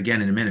that here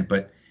again in a minute.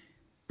 But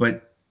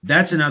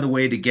that's another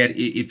way to get,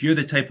 if you're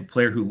the type of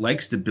player who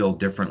likes to build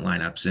different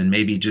lineups and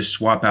maybe just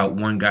swap out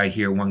one guy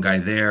here, one guy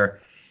there,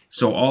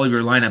 so all of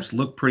your lineups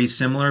look pretty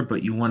similar,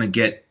 but you want to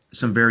get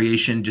some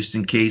variation just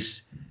in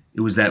case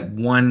it was that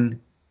one,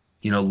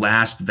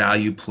 last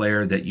value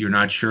player that you're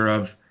not sure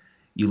of.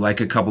 You like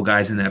a couple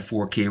guys in that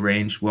 4K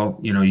range. Well,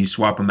 you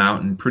swap them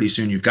out, and pretty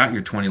soon you've got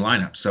your 20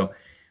 lineups. So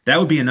that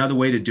would be another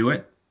way to do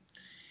it.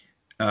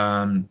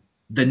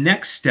 The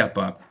next step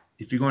up,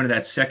 if you're going to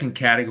that second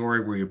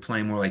category where you're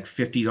playing more like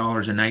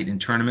 $50 a night in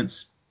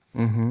tournaments,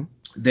 Mm-hmm.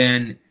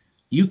 then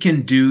you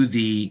can do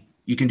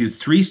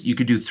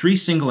three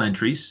single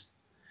entries.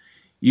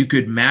 You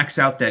could max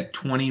out that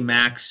 20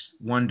 max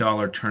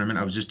 $1 tournament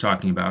I was just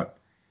talking about,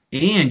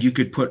 and you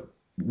could put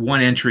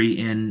one entry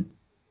in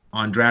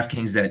on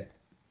DraftKings that,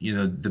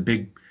 the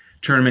big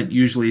tournament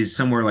usually is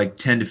somewhere like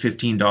 $10 to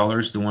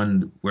 $15, the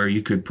one where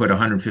you could put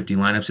 150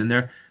 lineups in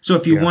there. So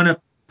if you Yeah. want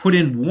to put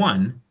in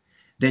one,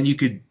 then you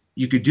could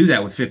do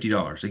that with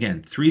 $50.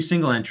 Again, three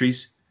single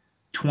entries,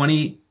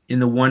 20 in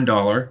the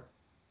 $1,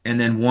 and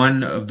then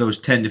one of those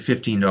 $10 to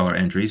 $15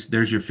 entries.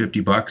 There's your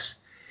 $50.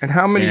 And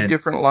how many And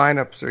different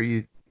lineups are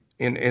you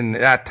in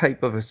that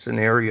type of a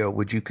scenario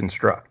would you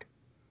construct?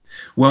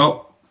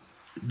 well,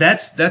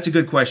 that's a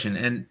good question.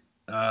 And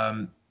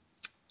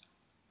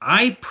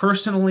I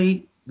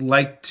personally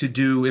like to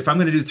do, if I'm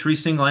going to do three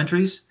single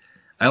entries,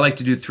 I like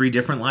to do three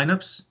different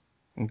lineups.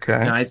 Okay.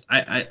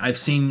 I've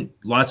seen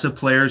lots of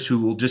players who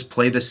will just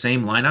play the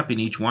same lineup in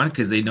each one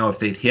because they know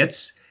if it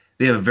hits,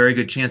 they have a very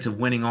good chance of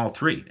winning all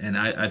three. And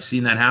I've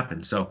seen that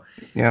happen. So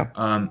Yeah.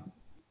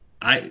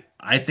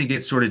 I think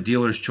it's sort of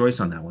dealer's choice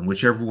on that one.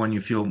 Whichever one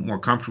you feel more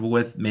comfortable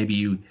with. Maybe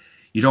you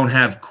don't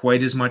have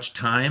quite as much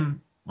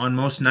time on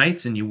most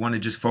nights and you want to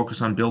just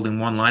focus on building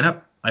one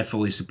lineup. I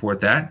fully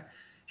support that.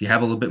 If you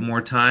have a little bit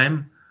more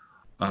time,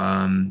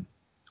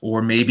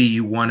 or maybe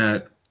you want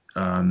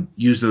to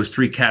use those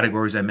three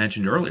categories I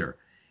mentioned earlier.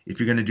 If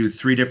you're going to do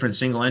three different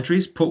single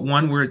entries, put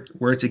one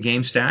where it's a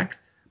game stack,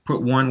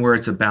 put one where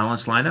it's a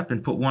balanced lineup,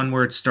 and put one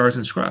where it's stars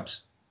and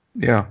scrubs.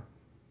 Yeah.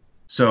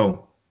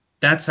 So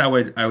that's how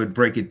I would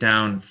break it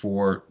down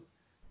for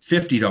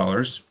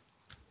 $50.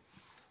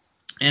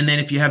 And then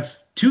if you have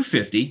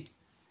 $250,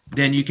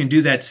 then you can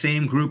do that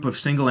same group of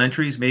single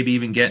entries, maybe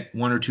even get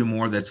one or two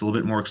more that's a little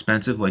bit more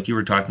expensive, like you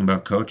were talking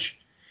about, Coach.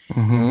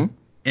 Mm-hmm.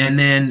 And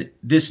then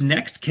this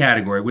next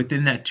category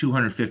within that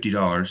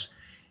 $250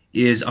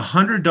 is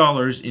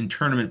 $100 in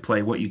tournament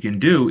play. What you can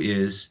do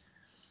is,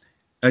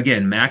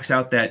 again, max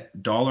out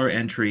that dollar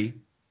entry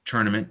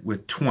tournament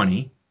with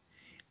 20,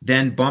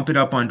 then bump it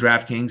up on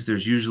DraftKings.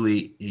 There's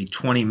usually a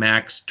 20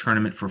 max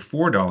tournament for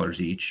 $4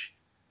 each.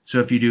 So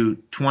if you do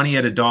 20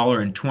 at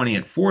 $1 and 20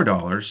 at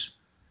 $4,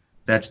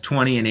 that's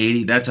 20 and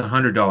 80. That's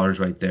 $100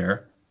 right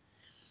there.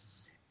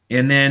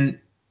 And then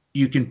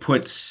you can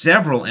put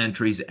several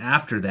entries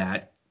after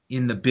that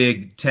in the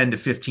big $10 to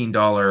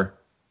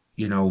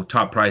 $15,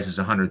 top prize is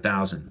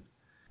 100,000.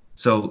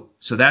 So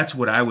that's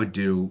what I would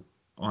do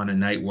on a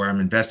night where I'm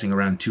investing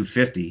around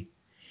 250.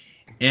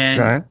 And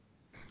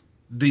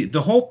Okay.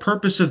 the whole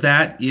purpose of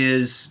that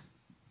is,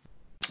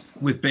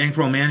 with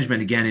bankroll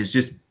management again, is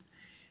just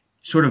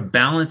sort of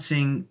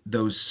balancing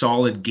those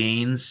solid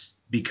gains.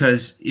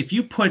 Because if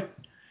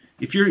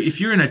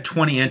you're in a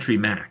 20 entry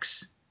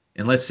max,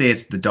 and let's say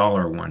it's the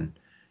dollar one,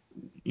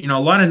 a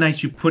lot of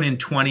nights you put in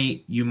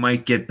 20, you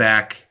might get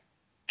back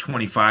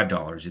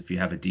 $25 if you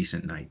have a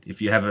decent night.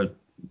 If you have a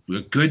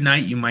good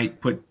night, you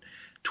might put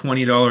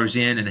 $20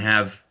 in and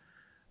have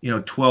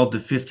 12 to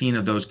 15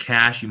 of those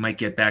cash, you might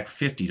get back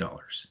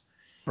 $50.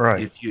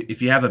 Right.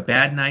 If you have a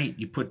bad night,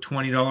 you put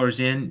 $20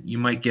 in, you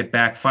might get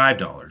back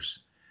 $5.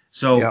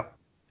 So Yep.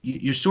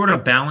 you're sort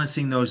of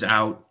balancing those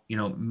out.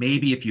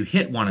 Maybe if you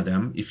hit one of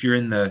them, if you're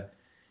in the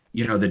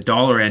the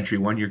dollar entry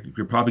one,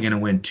 you're probably going to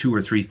win 2,000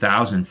 or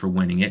 3,000 for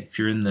winning it. If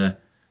you're in the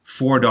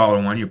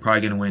 $4 one, you're probably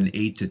going to win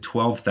 8,000 to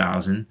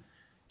 12,000.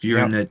 If you're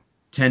in Yep. the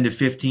 10 to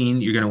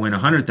 15, you're going to win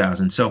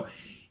 100,000. So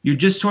you're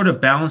just sort of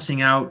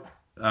balancing out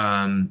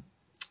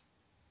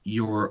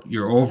your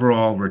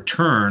overall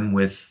return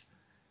with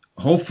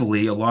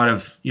hopefully a lot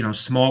of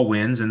small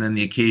wins and then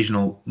the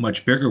occasional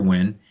much bigger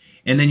win.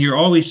 And then you're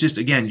always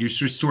you're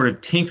just sort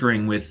of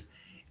tinkering with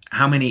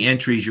how many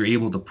entries you're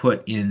able to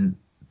put in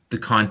the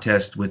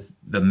contest with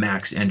the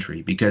max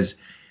entry. Because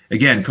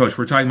again, coach,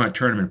 we're talking about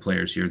tournament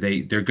players here.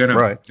 They're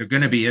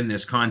gonna be in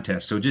this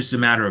contest. So just a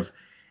matter of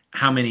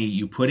how many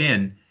you put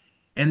in.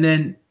 And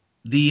then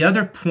the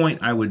other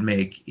point I would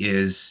make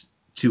is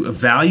to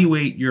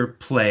evaluate your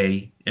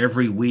play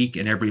every week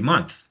and every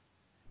month,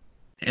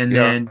 and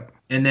Yeah.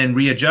 then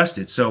readjust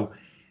it. So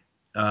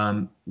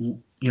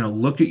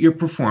look at your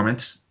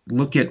performance,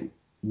 look at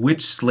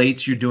which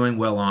slates you're doing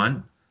well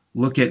on,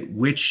 look at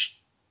which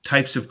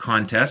types of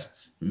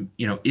contests.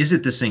 Is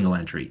it the single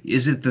entry?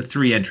 Is it the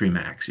 3 entry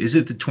max? Is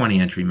it the 20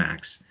 entry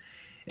max?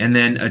 And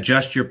then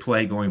adjust your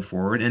play going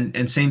forward.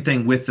 And same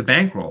thing with the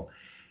bankroll.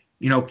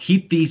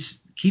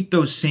 Keep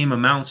those same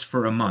amounts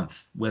for a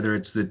month, whether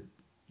it's the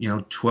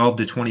 12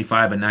 to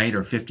 25 a night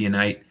or 50 a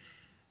night.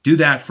 Do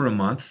that for a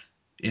month.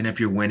 And if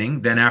you're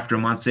winning, then after a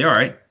month, say, all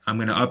right, I'm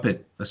going to up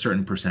it a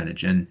certain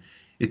percentage. And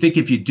I think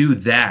if you do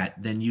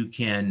that, then you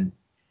can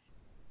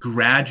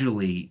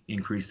gradually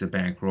increase the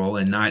bankroll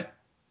and not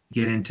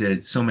get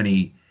into so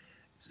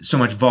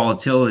much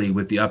volatility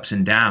with the ups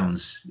and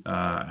downs.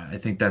 I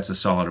think that's a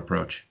solid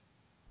approach.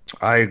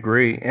 I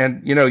agree.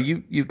 And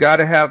you got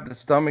to have the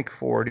stomach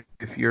for it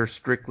if you're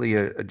strictly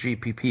a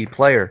GPP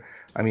player.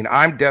 I mean,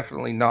 I'm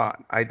definitely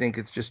not. I think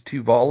it's just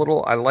too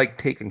volatile. I like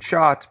taking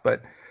shots,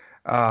 but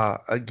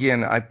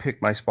again, I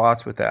pick my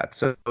spots with that.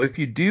 So if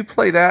you do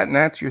play that and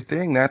that's your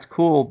thing, that's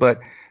cool. But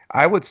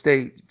I would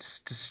stay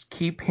just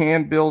keep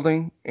hand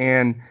building.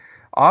 And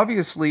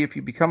obviously, if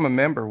you become a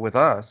member with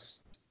us,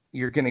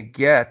 you're going to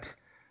get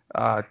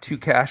 2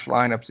 cash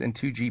lineups and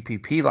 2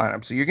 GPP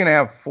lineups. So you're going to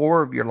have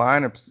 4 of your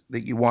lineups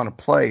that you want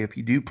to play if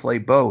you do play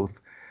both,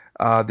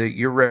 that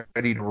you're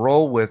ready to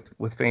roll with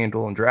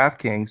FanDuel and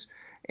DraftKings.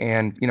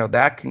 And,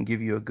 that can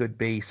give you a good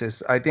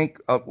basis. I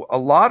think a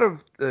lot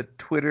of the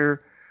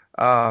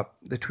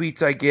the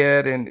tweets I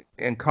get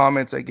and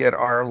comments I get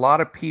are a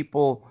lot of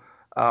people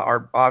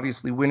are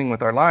obviously winning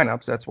with our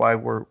lineups. That's why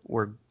we're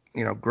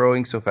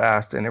growing so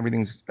fast and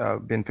everything's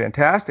been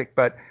fantastic.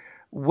 But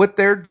what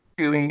they're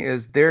doing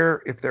is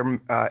if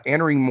they're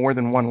entering more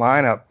than one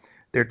lineup,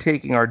 they're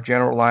taking our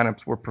general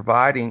lineups we're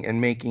providing and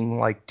making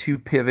like 2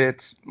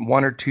 pivots,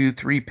 1 or 2,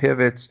 3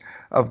 pivots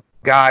of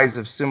guys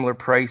of similar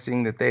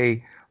pricing that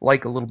they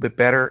like a little bit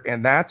better,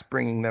 and that's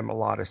bringing them a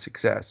lot of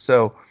success.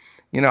 So,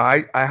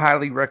 I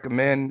highly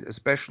recommend,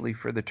 especially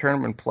for the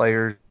tournament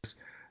players,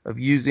 of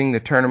using the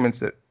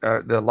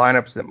the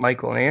lineups that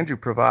Michael and Andrew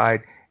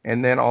provide,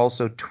 and then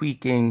also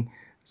tweaking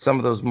some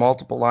of those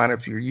multiple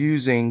lineups you're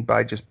using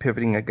by just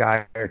pivoting a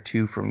guy or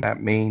 2 from that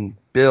main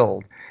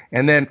build.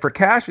 And then for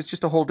cash, it's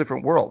just a whole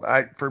different world.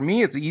 For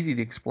me, it's easy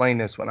to explain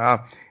this one.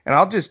 And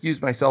I'll just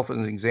use myself as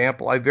an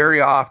example. I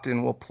very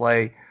often will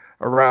play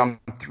around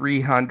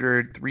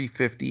 300,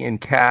 350 in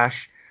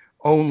cash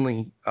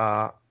only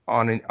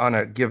on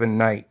a given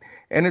night.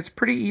 And it's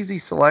pretty easy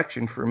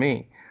selection for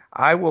me.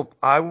 I will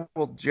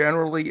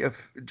generally,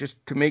 if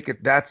just to make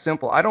it that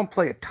simple, I don't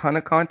play a ton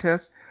of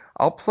contests.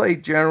 I'll play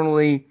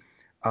generally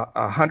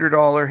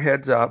 $100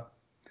 heads up,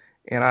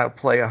 and I'll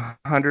play $100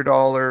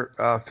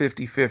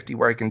 50-50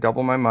 where I can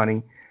double my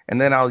money, and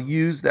then I'll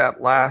use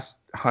that last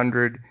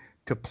 100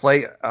 to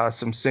play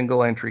some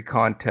single entry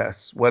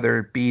contests, whether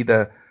it be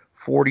the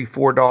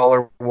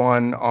 $44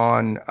 one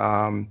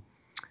on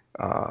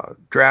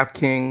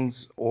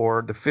DraftKings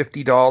or the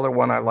 $50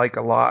 one I like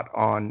a lot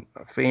on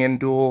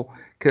FanDuel,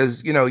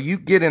 because you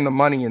get in the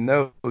money in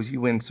those,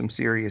 you win some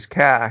serious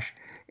cash.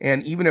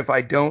 And even if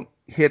I don't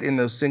hit in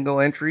those single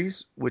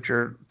entries, which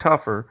are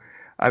tougher,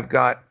 I've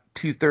got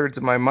 2/3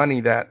 of my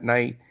money that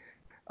night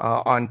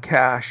on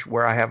cash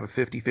where I have a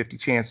 50-50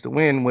 chance to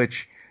win,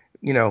 which,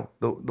 the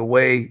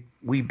way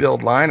we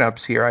build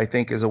lineups here, I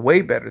think is a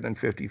way better than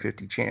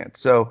 50-50 chance.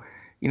 So,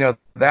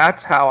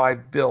 that's how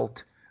I've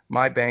built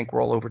my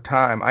bankroll over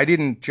time. I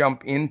didn't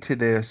jump into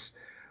this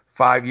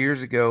 5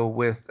 years ago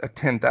with a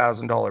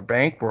 $10,000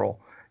 bankroll.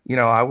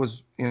 I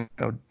was,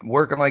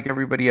 working like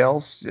everybody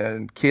else,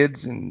 and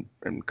kids and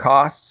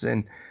costs.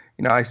 And,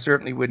 I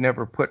certainly would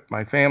never put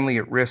my family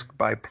at risk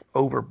by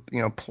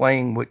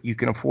playing what you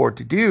can afford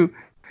to do.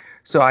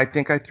 So I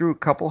think I threw a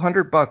couple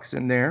 $100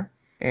 in there,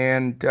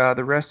 and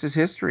the rest is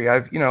history. I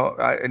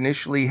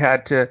initially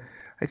had to,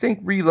 I think,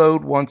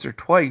 reload once or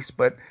twice,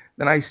 but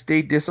then I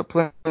stayed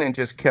disciplined and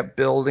just kept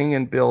building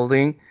and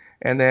building.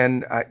 And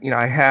then,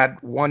 I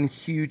had one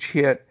huge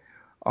hit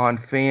on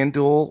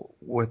FanDuel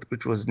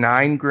which was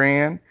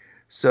 $9,000.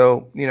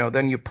 So,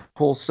 then you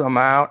pull some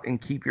out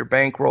and keep your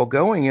bankroll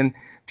going. And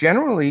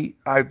generally,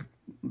 I've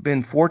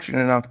been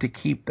fortunate enough to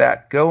keep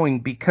that going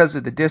because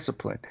of the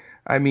discipline.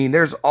 I mean,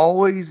 there's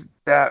always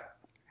that,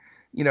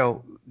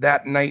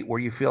 that night where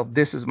you feel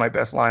this is my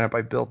best lineup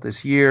I built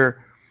this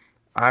year.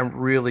 I'm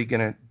really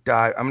going to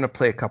dive. I'm going to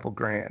play a couple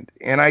grand.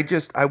 And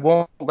I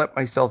won't let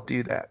myself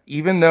do that,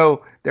 even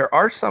though there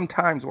are some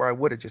times where I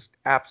would have just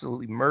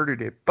absolutely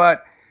murdered it.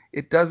 But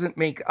it doesn't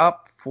make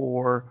up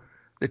for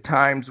the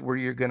times where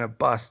you're going to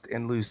bust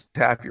and lose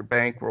half your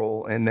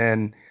bankroll. And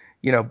then,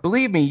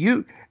 believe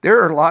me, there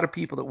are a lot of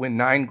people that win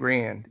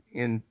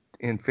 $9,000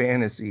 in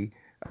fantasy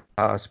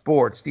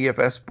sports,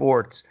 DFS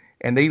sports,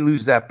 and they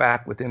lose that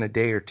back within a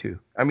day or two.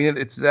 I mean,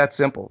 it's that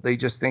simple. They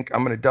just think,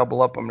 I'm going to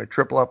double up, I'm going to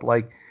triple up.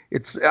 Like,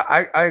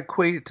 I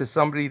equate it to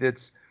somebody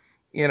that's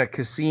in a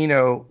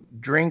casino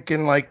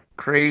drinking like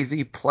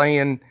crazy,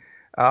 playing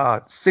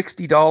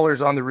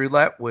 $60 on the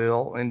roulette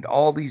wheel and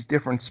all these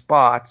different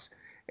spots,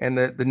 and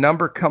the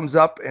number comes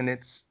up and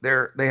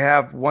they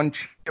have one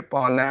chip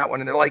on that one,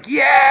 and they're like,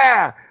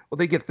 yeah, well,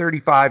 they get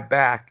 35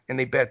 back and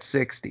they bet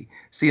 60.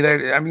 See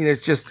there, I mean,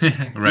 it's just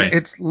right.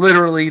 It's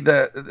literally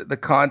the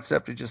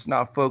concept of just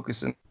not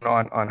focusing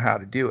on how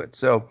to do it.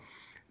 So,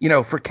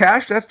 for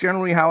cash, that's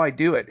generally how I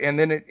do it. And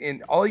then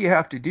and all you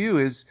have to do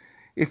is,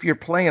 if you're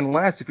playing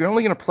less, if you're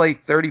only going to play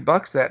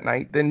 $30 that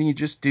night, then you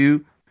just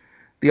do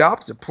the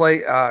opposite.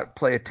 Play a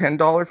 $10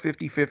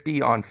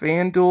 50-50 on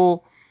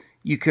FanDuel.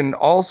 You can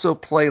also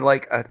play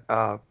like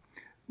a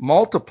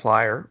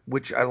multiplier,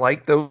 which I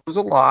like those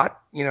a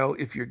lot.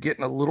 If you're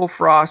getting a little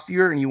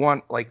frostier and you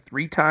want like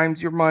 3 times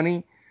your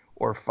money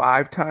or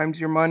 5 times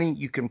your money,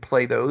 you can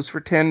play those for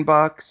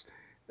 $10.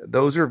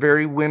 Those are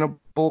very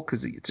winnable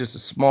because it's just a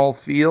small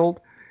field.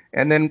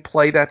 And then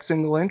play that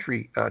single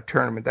entry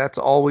tournament. That's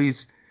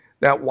always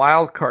that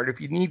wild card.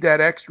 If you need that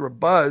extra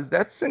buzz,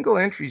 that single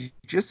entry is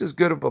just as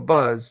good of a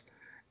buzz,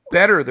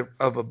 better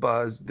of a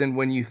buzz than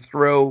when you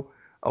throw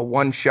a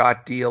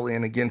one-shot deal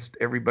in against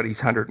everybody's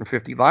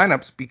 150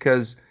 lineups,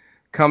 because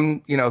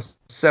come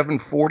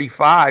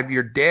 7:45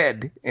 you're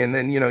dead, and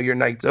then your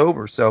night's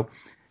over. So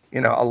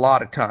a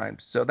lot of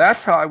times. So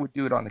that's how I would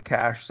do it on the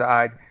cash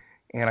side,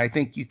 and I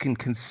think you can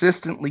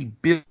consistently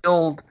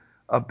build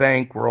a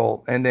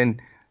bankroll and then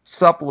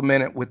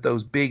supplement it with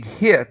those big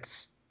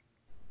hits,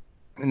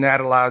 and that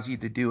allows you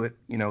to do it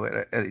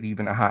at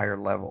even a higher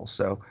level.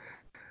 So,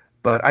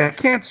 but I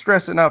can't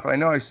stress enough, I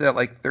know I said it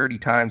like 30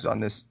 times on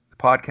this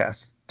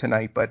podcast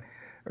tonight, but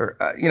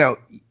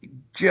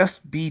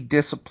just be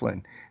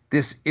disciplined.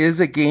 This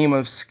is a game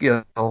of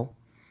skill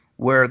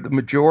where the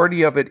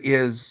majority of it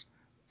is,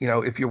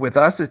 if you're with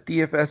us at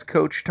DFS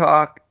Coach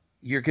Talk,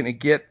 you're going to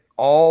get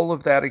all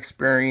of that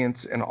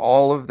experience and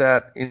all of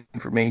that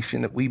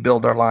information that we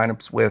build our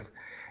lineups with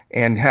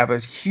and have a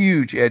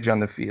huge edge on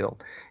the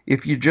field.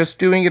 If you're just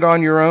doing it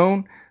on your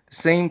own, the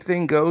same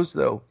thing goes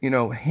though.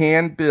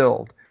 Hand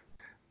build,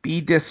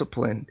 be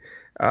disciplined.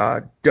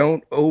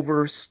 Don't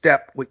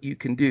overstep what you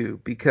can do,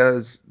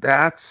 because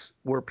that's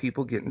where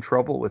people get in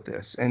trouble with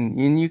this.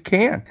 And you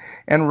can.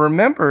 And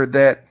remember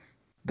that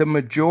the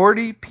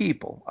majority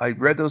people, I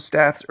read those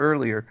stats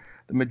earlier,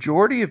 the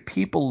majority of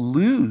people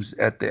lose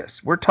at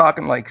this. We're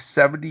talking like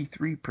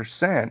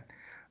 73%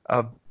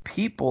 of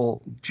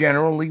people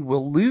generally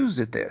will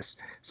lose at this.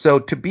 So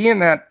to be in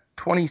that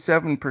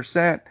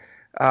 27%,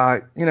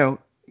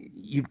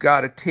 you've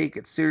got to take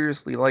it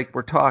seriously like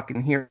we're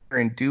talking here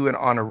and do it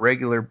on a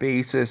regular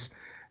basis.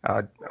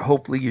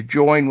 Hopefully you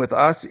join with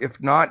us.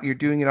 If not, you're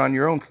doing it on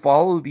your own.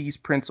 Follow these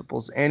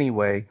principles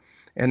anyway,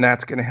 and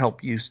that's going to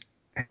help you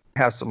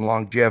have some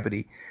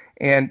longevity.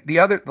 And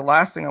the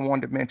last thing I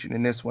wanted to mention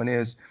in this one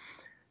is,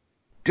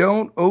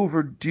 don't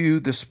overdo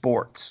the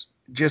sports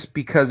just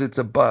because it's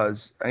a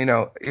buzz.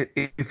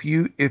 If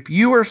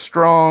you are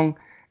strong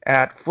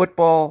at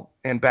football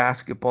and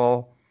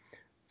basketball,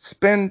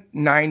 spend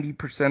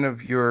 90%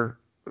 of your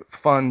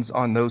funds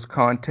on those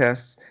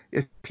contests.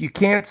 If you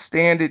can't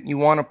stand it and you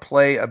want to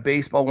play a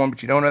baseball one,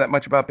 but you don't know that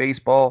much about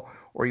baseball,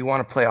 or you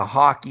want to play a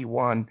hockey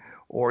one,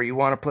 or you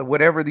want to play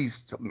whatever,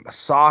 these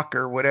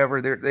soccer,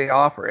 whatever, they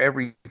offer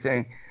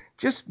everything.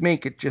 Just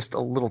make it just a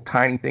little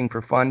tiny thing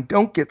for fun.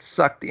 Don't get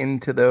sucked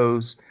into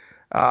those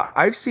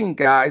I've seen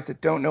guys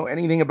that don't know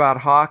anything about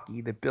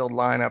hockey that build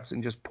lineups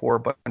and just pour a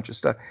bunch of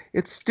stuff.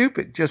 It's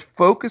stupid. Just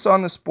focus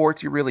on the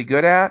sports you're really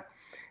good at.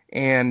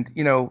 And,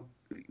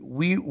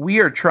 we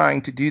are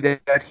trying to do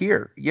that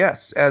here.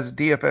 Yes, as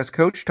DFS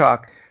Coach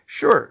Talk,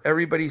 sure,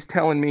 everybody's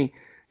telling me,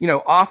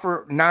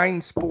 offer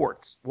 9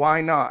 sports. Why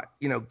not?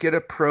 Get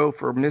a pro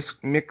for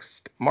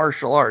mixed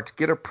martial arts,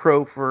 get a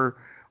pro for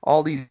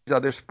all these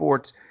other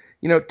sports.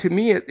 To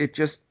me, it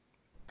just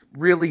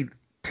really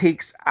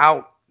takes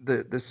out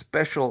the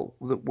special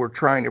that we're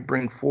trying to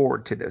bring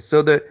forward to this.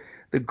 So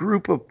the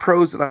group of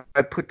pros that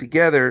I put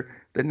together,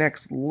 the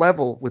next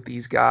level with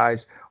these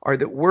guys are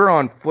that we're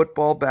on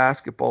football,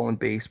 basketball, and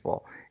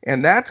baseball.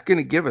 And that's going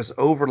to give us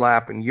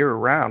overlap in year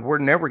round. We're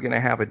never going to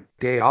have a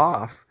day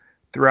off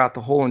throughout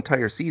the whole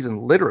entire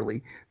season.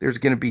 Literally, there's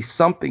going to be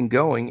something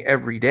going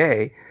every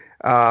day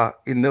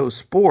in those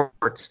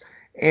sports.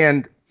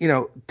 And,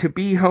 to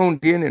be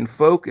honed in and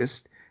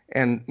focused,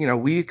 and,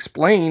 we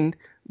explained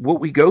what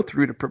we go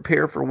through to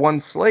prepare for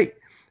one slate.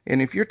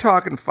 And if you're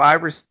talking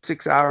 5 or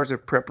 6 hours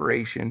of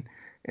preparation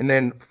and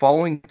then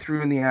following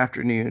through in the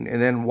afternoon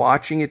and then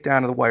watching it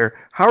down to the wire,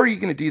 how are you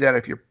going to do that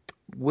if you're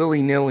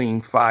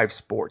willy-nillying 5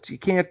 sports? You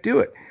can't do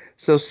it.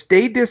 So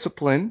stay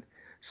disciplined,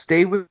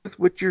 stay with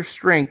what your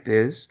strength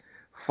is,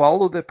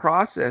 follow the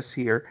process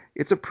here.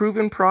 It's a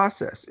proven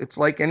process. It's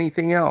like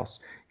anything else.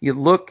 You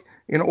look,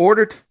 in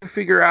order to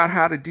figure out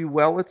how to do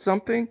well at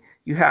something,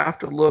 you have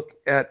to look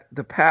at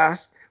the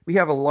past. We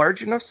have a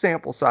large enough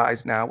sample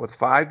size now with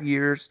 5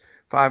 years,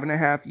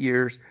 5.5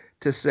 years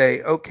to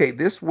say, okay,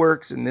 this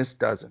works and this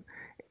doesn't.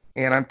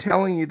 And I'm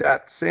telling you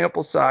that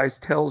sample size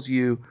tells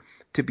you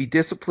to be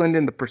disciplined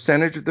in the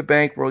percentage of the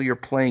bankroll you're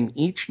playing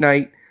each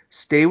night,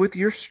 stay with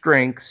your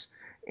strengths,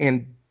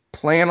 and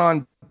plan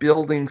on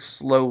building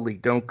slowly.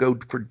 Don't go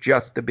for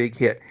just the big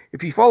hit.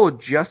 If you follow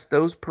just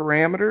those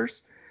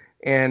parameters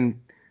and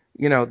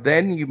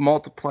then you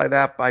multiply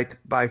that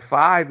by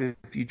 5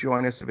 if you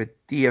join us at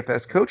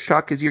DFS Coach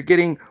Talk, because you're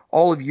getting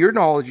all of your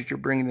knowledge that you're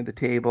bringing to the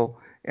table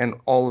and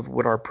all of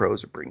what our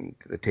pros are bringing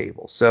to the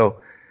table.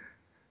 So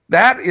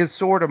that is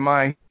sort of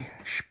my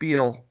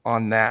spiel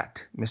on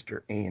that,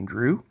 Mr.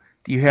 Andrew.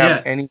 Do you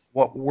have any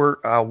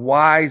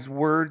wise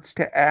words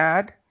to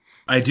add?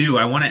 I do.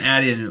 I want to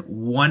add in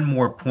one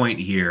more point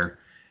here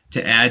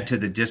to add to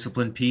the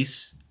discipline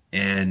piece.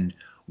 And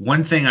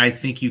one thing I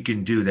think you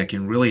can do that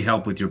can really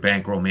help with your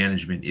bankroll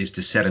management is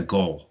to set a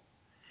goal.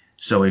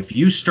 So if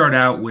you start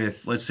out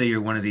with, let's say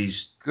you're one of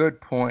these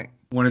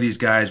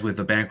guys with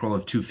a bankroll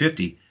of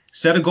 250,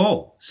 set a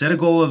goal. Set a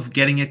goal of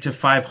getting it to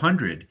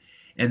 500.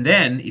 And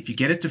then if you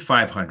get it to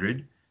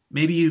 500,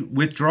 maybe you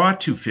withdraw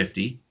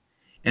 250.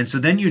 And so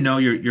then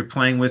you're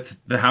playing with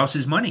the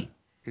house's money.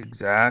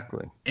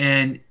 Exactly.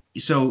 And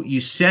so you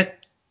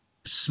set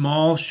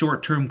small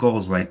short-term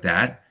goals like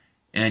that,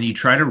 and you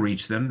try to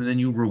reach them, and then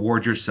you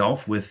reward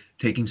yourself with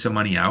taking some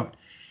money out.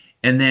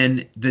 And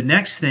then the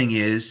next thing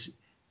is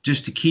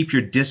just to keep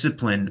your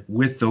discipline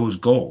with those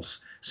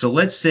goals. So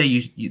let's say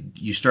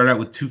you start out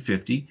with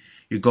 250,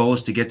 your goal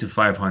is to get to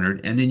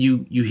 500, and then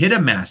you hit a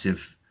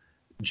massive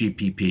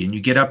GPP and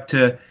you get up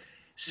to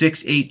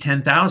 6, 8,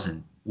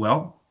 10,000.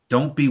 Well,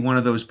 don't be one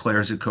of those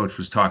players that Coach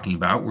was talking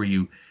about where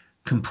you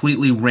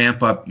completely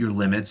ramp up your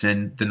limits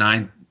and the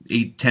 9,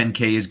 8,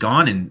 10K is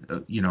gone in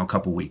a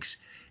couple weeks.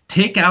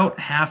 Take out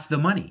half the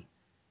money.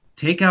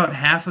 Take out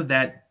half of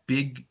that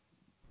big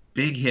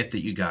hit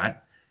that you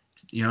got.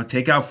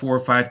 Take out 4 or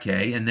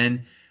 5K, and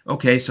then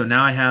okay, so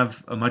now I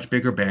have a much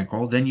bigger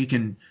bankroll. Then you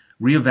can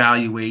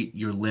reevaluate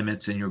your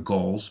limits and your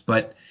goals,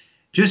 but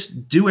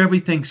just do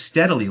everything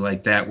steadily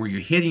like that, where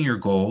you're hitting your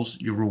goals,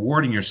 you're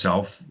rewarding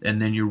yourself,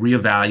 and then you're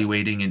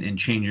reevaluating and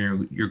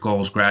changing your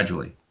goals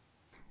gradually.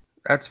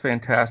 That's a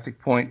fantastic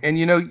point. And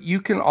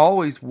you can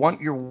always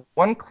you're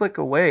one click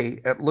away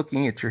at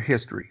looking at your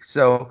history.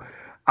 So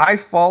I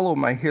follow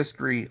my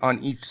history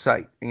on each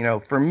site.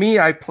 For me,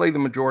 I play the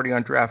majority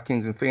on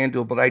DraftKings and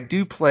FanDuel, but I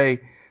do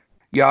play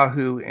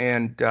Yahoo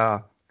and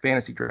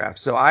Fantasy Draft.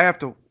 So I have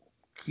to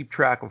keep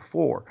track of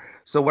 4.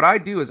 So what I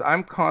do is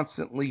I'm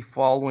constantly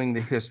following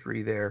the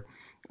history there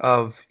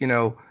of,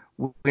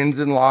 wins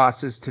and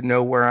losses to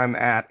know where I'm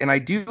at. And I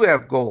do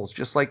have goals,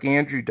 just like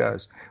Andrew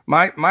does.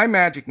 My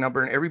magic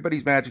number, and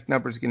everybody's magic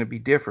number is going to be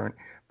different.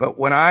 But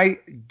when I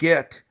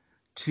get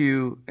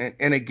to,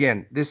 and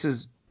again, this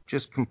is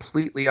just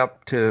completely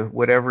up to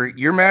whatever,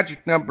 your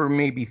magic number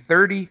may be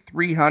 30,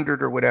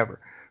 300, or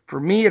whatever. For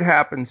me, it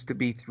happens to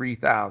be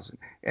 3,000.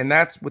 And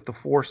that's with the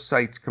 4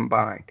 sites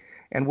combined.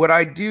 And what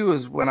I do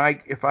is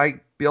if I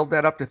build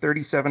that up to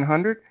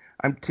 3,700,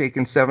 I'm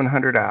taking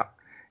 700 out.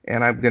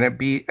 And I'm going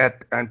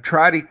to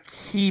try to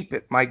keep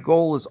it. My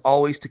goal is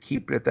always to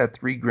keep it at that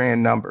 $3,000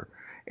 number.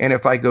 And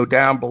if I go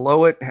down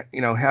below it,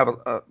 have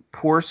a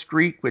poor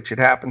streak, which it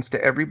happens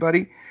to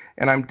everybody,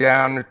 and I'm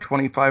down to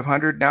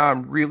 2,500, now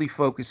I'm really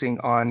focusing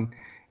on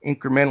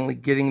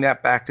incrementally getting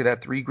that back to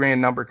that $3,000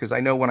 number, because I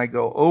know when I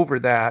go over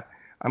that,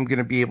 I'm going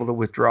to be able to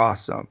withdraw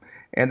some.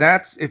 And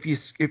that's if you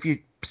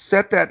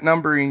set that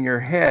number in your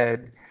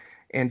head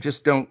and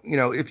just don't,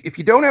 if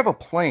you don't have a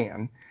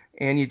plan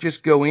and you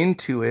just go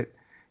into it,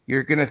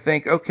 you're going to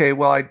think, okay,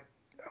 well,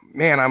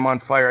 I'm on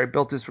fire. I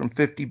built this from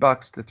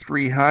 $50 to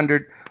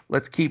 300.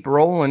 Let's keep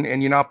rolling.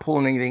 And you're not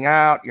pulling anything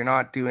out. You're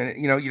not doing it.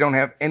 You don't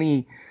have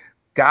any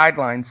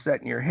guidelines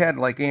set in your head.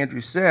 Like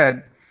Andrew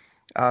said,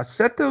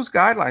 set those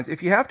guidelines.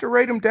 If you have to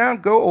write them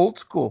down, go old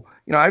school.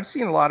 I've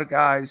seen a lot of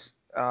guys,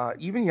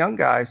 even young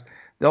guys,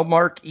 they'll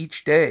mark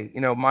each day,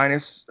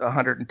 minus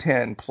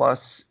 110,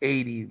 plus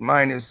 80,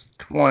 minus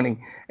 20.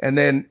 And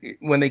then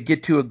when they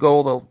get to a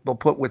goal, they'll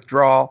put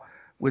withdraw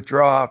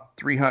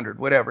 300,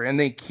 whatever. And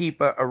they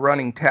keep a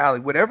running tally.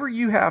 Whatever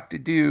you have to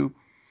do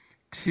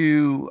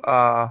to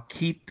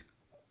keep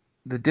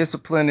the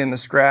discipline and the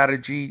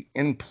strategy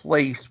in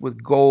place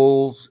with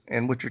goals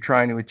and what you're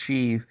trying to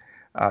achieve,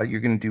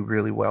 you're going to do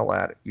really well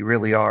at it. You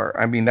really are.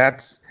 I mean,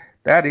 that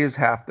is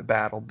half the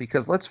battle,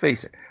 because let's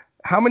face it,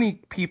 how many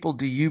people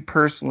do you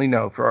personally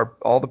know, for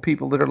all the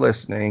people that are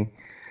listening,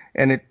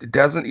 and it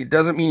doesn't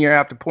mean you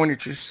have to point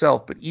at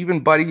yourself, but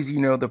even buddies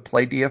that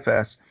play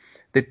DFS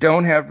that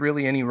don't have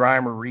really any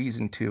rhyme or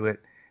reason to it,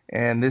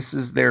 and this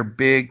is their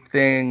big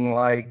thing.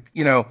 Like,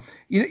 you know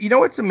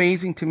what's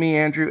amazing to me,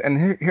 Andrew,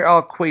 and here I'll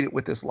equate it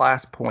with this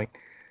last point.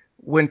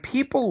 When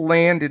people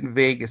land in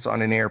Vegas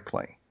on an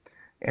airplane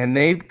and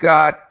they've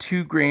got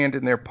 $2,000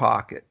 in their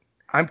pocket,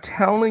 I'm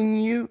telling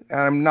you,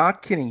 and I'm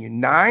not kidding you,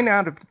 9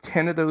 out of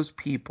 10 of those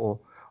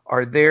people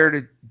are there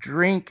to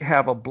drink,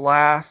 have a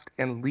blast,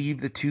 and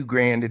leave the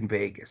 $2,000 in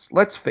Vegas.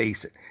 Let's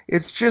face it.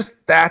 It's just,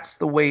 that's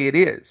the way it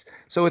is.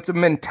 So it's a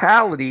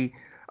mentality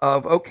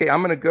of, okay, I'm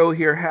going to go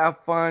here,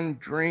 have fun,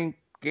 drink,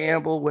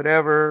 gamble,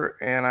 whatever,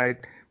 and I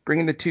bring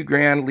in the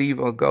 $2,000, leave,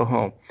 I'll go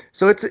home.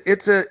 So it's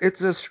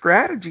a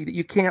strategy that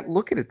you can't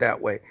look at it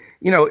that way.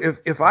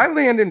 If I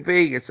land in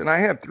Vegas and I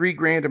have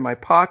 $3,000 in my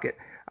pocket,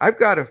 I've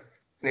got a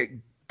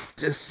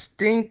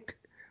distinct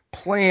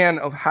plan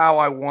of how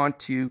I want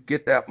to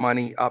get that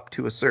money up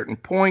to a certain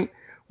point,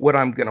 what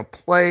I'm going to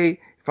play.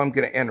 If I'm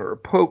going to enter a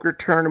poker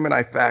tournament,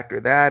 I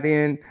factor that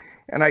in.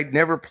 And I'd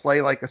never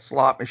play like a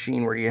slot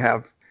machine where you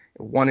have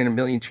a 1 in a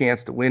million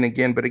chance to win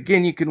again. But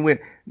again, you can win.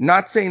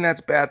 Not saying that's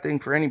a bad thing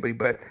for anybody,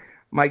 but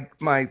my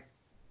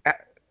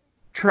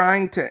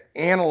trying to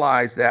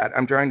analyze that,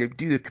 I'm trying to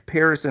do the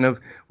comparison of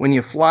when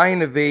you fly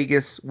into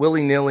Vegas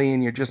willy-nilly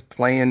and you're just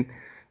playing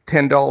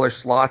 $10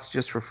 slots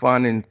just for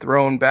fun and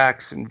throwing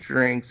back some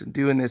drinks and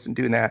doing this and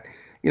doing that.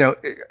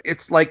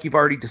 It's like you've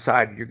already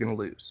decided you're going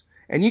to lose.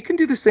 And you can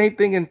do the same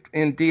thing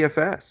in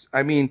DFS.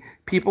 I mean,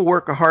 people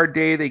work a hard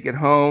day, they get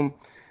home,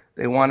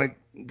 they want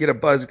to get a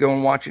buzz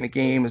going watching a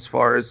game, as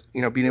far as,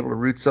 being able to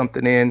root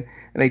something in,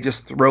 and they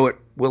just throw it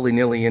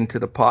willy-nilly into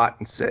the pot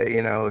and say,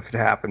 if it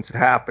happens, it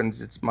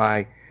happens. It's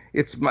my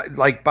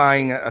like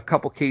buying a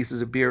couple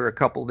cases of beer, a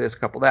couple this, a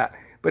couple that.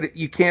 But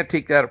you can't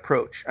take that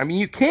approach. I mean,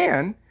 you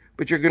can,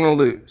 but you're going to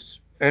lose.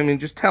 I mean,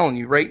 just telling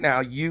you right now,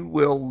 you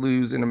will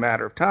lose in a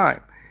matter of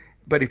time.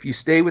 But if you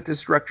stay with this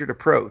structured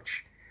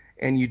approach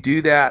and you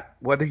do that,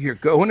 whether you're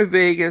going to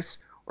Vegas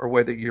or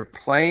whether you're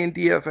playing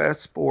DFS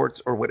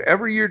sports or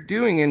whatever you're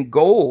doing in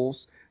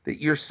goals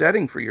that you're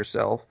setting for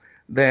yourself,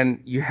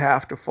 then you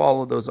have to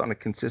follow those on a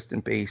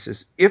consistent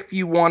basis if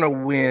you want to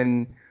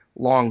win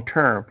long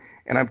term.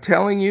 And I'm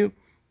telling you,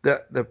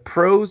 the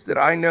pros that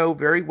I know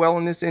very well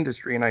in this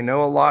industry, and I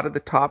know a lot of the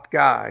top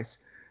guys,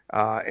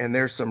 and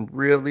there's some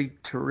really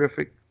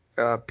terrific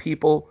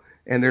people,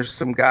 and there's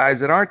some guys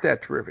that aren't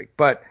that terrific.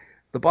 But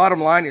the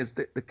bottom line is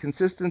that the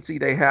consistency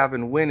they have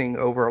in winning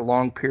over a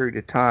long period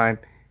of time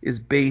is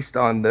based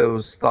on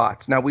those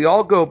thoughts. Now, we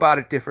all go about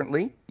it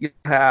differently. You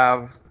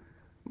have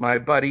my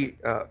buddy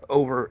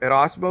over at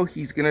Osmo.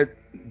 He's going to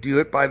do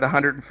it by the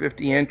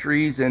 150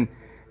 entries and,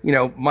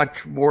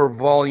 much more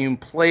volume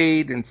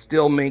played and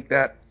still make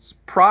that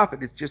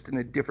profit. It's just in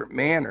a different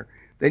manner.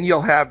 Then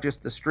you'll have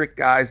just the strict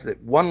guys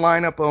that one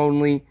lineup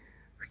only,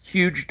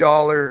 huge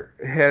dollar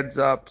heads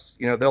ups.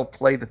 They'll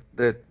play the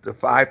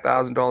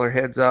 $5,000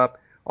 heads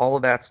up, all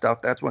of that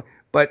stuff. That's one.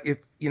 But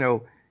if,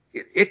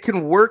 it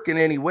can work in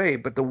any way.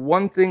 But the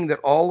one thing that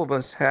all of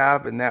us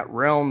have in that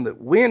realm that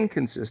win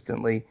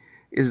consistently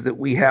is that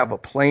we have a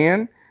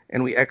plan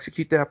and we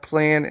execute that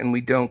plan and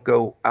we don't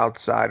go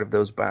outside of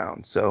those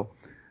bounds. So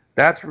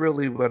that's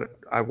really what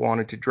I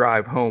wanted to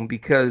drive home,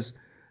 because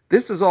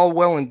this is all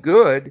well and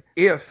good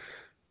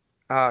if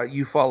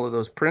you follow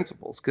those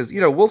principles. Because,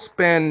 we'll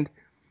spend,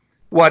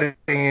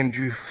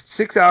 Andrew,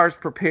 6 hours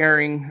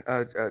preparing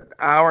an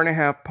hour and a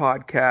half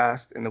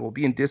podcast, and then we'll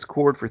be in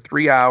Discord for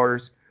 3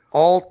 hours,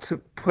 all to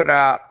put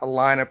out a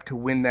lineup to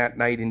win that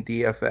night in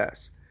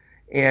DFS.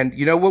 And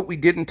you know what we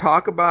didn't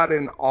talk about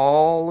in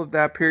all of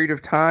that period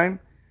of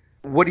time?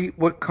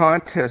 What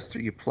contest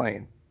are you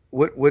playing?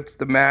 What's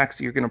the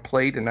max you're going to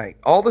play tonight?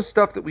 All the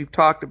stuff that we've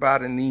talked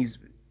about in these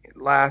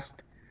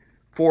last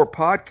 4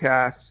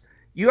 podcasts,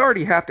 you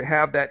already have to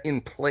have that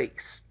in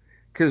place.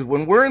 Because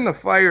when we're in the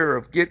fire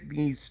of getting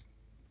these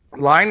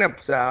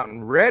lineups out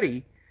and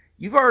ready,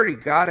 you've already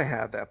got to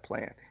have that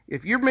plan.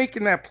 If you're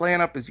making that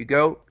plan up as you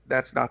go,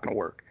 that's not going to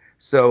work.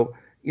 So,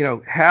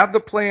 have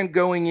the plan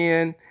going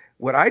in.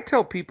 what I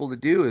tell people to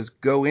do is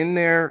go in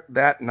there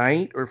that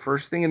night or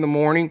first thing in the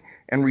morning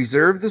and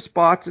reserve the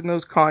spots in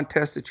those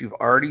contests that you've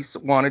already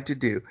wanted to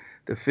do,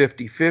 the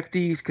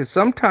 50-50s, because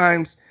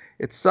sometimes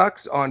it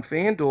sucks on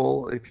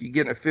FanDuel if you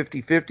get a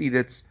 50-50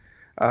 that's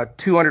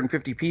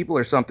 250 people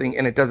or something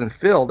and it doesn't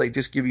fill. They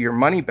just give you your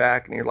money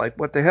back and you're like,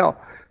 what the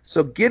hell?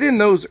 So get in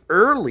those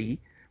early,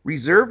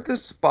 reserve the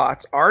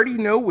spots, already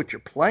know what you're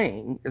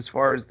playing as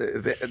far as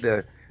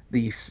the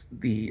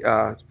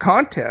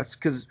contest,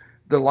 because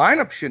the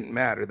lineup shouldn't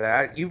matter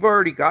that. You've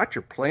already got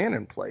your plan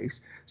in place.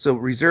 So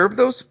reserve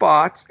those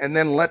spots and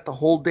then let the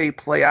whole day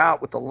play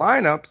out with the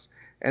lineups,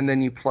 and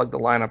then you plug the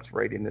lineups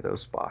right into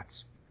those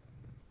spots.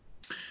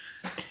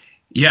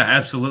 Yeah,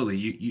 absolutely.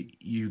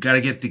 You got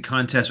to get the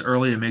contest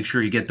early to make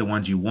sure you get the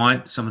ones you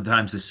want.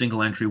 Sometimes the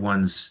single entry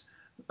ones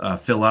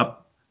fill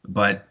up,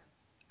 but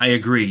I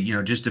agree.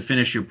 Just to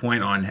finish your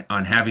point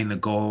on having the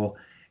goal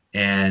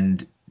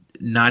and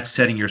not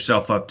setting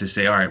yourself up to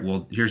say, all right,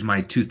 well, here's my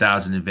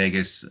 2,000 in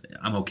Vegas.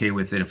 I'm okay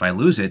with it if I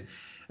lose it.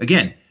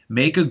 Again,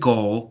 make a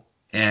goal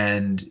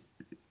and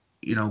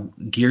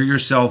gear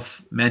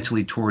yourself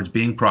mentally towards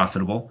being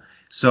profitable.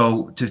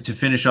 So to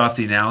finish off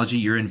the analogy,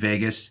 you're in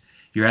Vegas.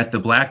 You're at the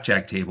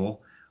blackjack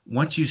table.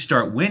 Once you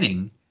start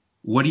winning,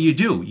 what do?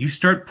 You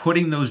start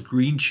putting those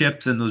green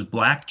chips and those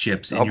black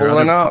chips in your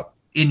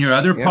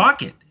other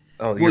pocket.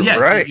 Oh, well, you're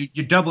right.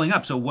 You're doubling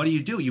up. So what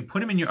do? You put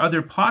them in your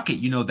other pocket.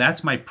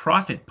 That's my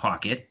profit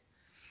pocket.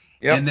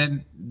 Yep. And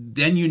then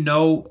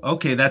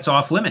okay, that's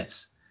off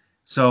limits.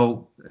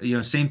 So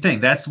same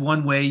thing. That's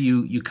one way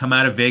you come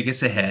out of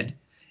Vegas ahead.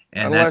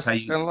 And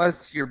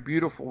unless your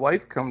beautiful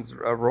wife comes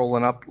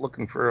rolling up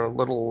looking for a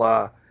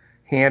little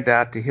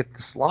handout to hit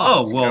the slots.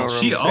 Oh, well,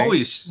 she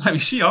always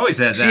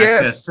has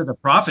access to the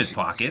profit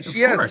pocket. She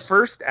has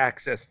first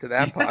access to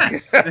that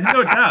pocket.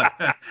 No doubt.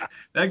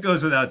 That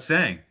goes without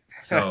saying.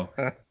 So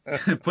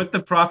put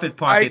the profit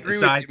pocket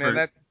aside.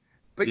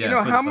 But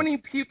how many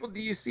people do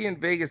you see in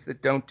Vegas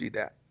that don't do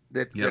that?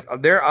 That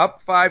they're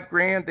up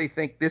 $5,000, they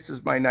think this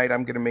is my night,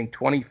 I'm going to make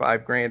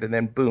 $25,000, and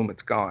then boom,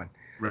 it's gone.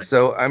 Right.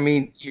 So I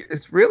mean,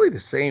 it's really the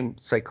same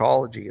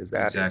psychology as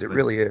that. Exactly. It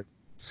really is.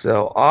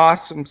 So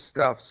awesome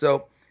stuff.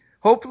 So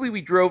hopefully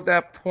we drove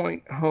that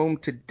point home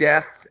to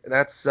death.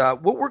 That's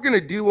what we're going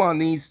to do on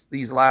these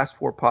last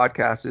 4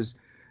 podcasts is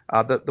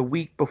the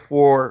week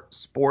before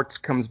sports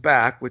comes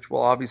back, which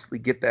we'll obviously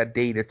get that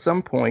date at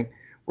some point.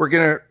 We're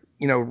going to,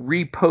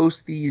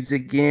 repost these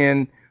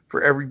again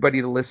for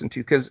everybody to listen to.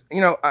 Because,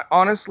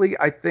 honestly,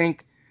 I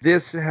think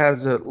this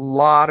has a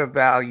lot of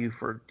value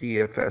for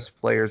DFS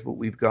players, what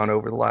we've gone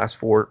over the last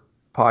 4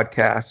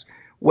 podcasts.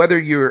 Whether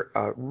you're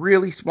a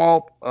really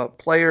small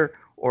player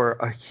or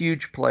a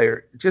huge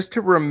player, just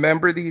to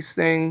remember these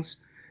things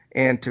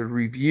and to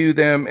review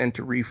them and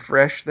to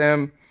refresh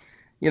them.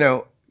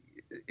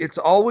 It's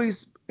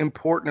always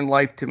important in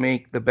life to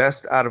make the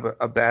best out of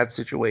a bad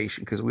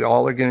situation, because we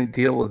all are going to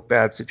deal with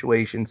bad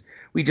situations.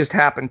 We just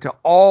happen to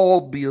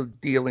all be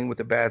dealing with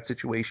a bad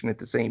situation at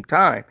the same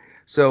time.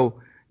 So,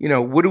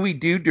 what do we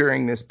do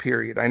during this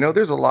period? I know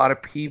there's a lot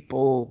of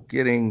people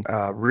getting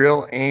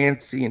real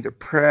antsy and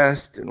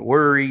depressed and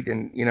worried,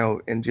 and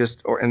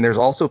and there's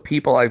also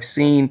people I've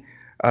seen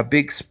a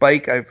big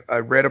spike I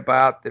read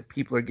about that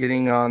people are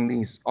getting on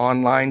these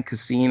online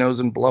casinos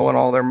and blowing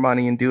all their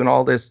money and doing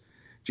all this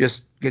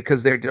just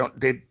because they're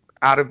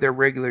out of their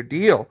regular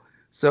deal.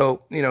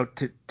 So,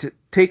 to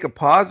take a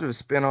positive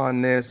spin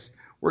on this,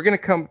 we're going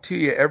to come to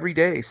you every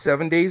day,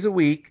 7 days a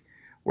week,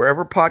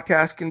 wherever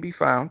podcasts can be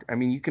found. I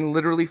mean, you can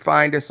literally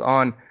find us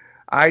on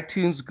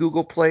iTunes,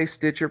 Google Play,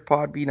 Stitcher,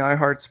 Podbean,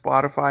 iHeart,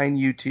 Spotify, and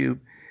YouTube.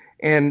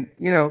 And,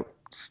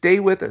 stay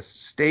with us.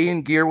 Stay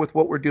in gear with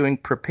what we're doing.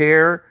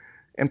 Prepare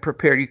and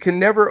prepare. You can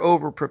never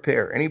over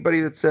prepare. Anybody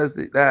that says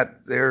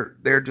that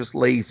they're just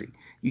lazy.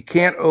 You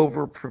can't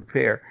over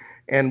prepare.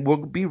 And we'll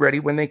be ready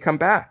when they come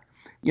back.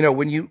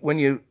 When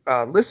you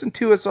listen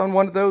to us on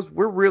one of those,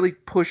 we're really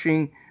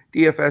pushing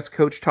DFS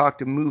Coach Talk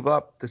to move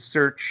up the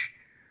search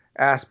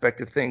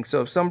aspect of things.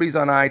 So if somebody's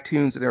on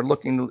iTunes and they're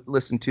looking to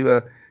listen to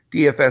a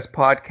DFS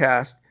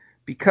podcast,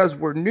 because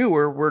we're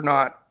newer, we're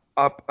not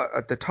up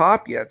at the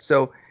top yet.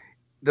 So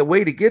the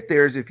way to get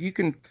there is if you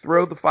can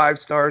throw the 5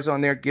 stars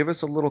on there, give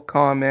us a little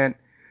comment.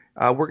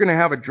 We're going to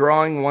have a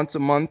drawing once a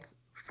month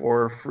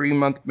for a free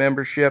month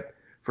membership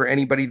for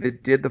anybody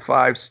that did the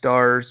 5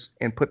 stars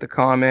and put the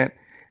comment.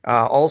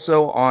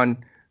 Also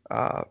on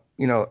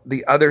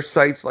the other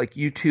sites like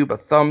YouTube, a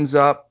thumbs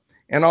up.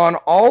 And on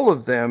all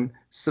of them,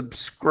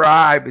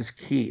 subscribe is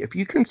key. If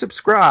you can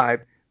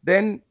subscribe,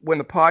 then when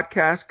the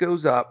podcast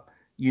goes up,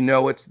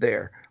 it's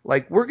there.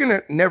 Like, we're going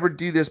to never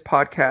do this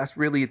podcast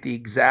really at the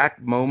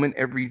exact moment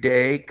every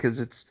day,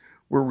 because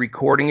we're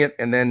recording it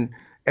and then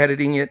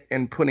editing it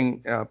and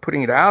putting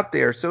it out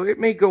there. So it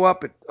may go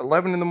up at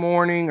 11 in the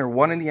morning or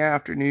 1 in the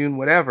afternoon,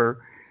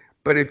 whatever.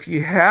 But if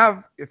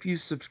you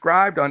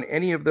subscribed on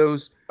any of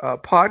those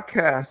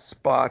podcast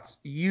spots,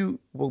 you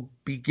will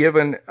be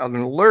given an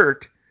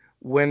alert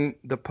when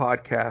the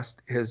podcast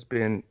has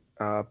been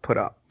put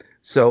up.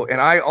 So, and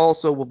I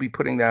also will be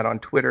putting that on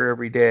Twitter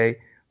every day,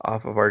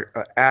 off of our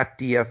at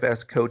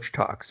DFS Coach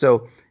Talk.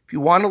 So if you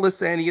want to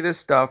listen to any of this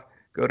stuff,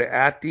 go to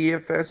at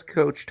DFS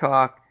Coach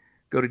Talk.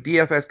 Go to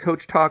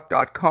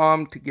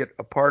dfscoachtalk.com to get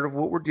a part of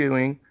what we're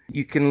doing.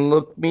 You can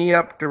look me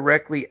up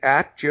directly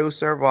at Joe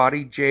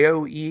Sarvadi,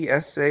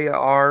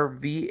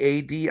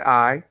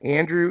 JoeSarvadi.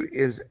 Andrew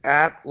is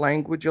at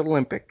Language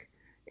Olympic.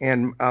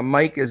 And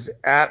Mike is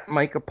at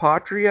Mike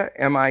Apotria,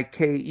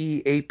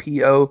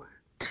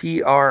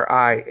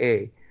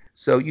 Mikeapotria.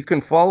 So you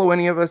can follow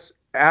any of us,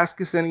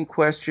 ask us any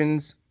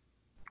questions.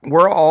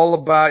 We're all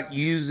about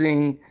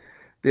using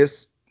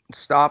this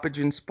stoppage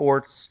in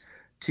sports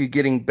to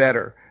getting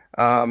better.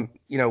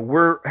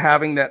 We're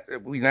having that,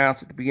 we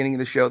announced at the beginning of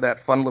the show, that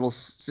fun little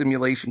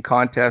simulation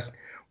contest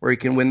where you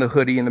can win the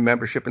hoodie and the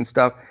membership and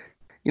stuff.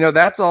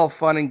 That's all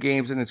fun and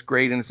games, and it's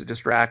great, and it's a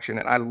distraction.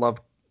 And I love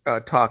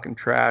talking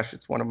trash.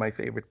 It's one of my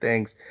favorite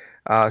things,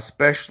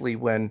 especially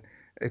when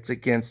it's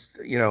against,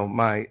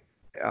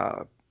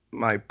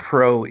 my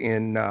pro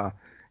in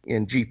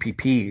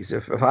GPPs.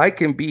 If I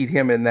can beat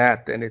him in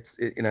that, then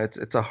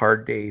it's a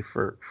hard day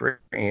for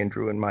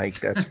Andrew and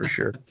Mike, that's for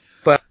sure.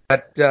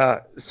 But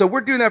so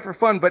we're doing that for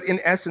fun. But in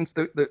essence,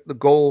 the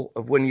goal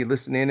of when you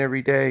listen in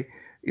every day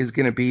is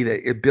going to be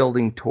that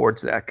building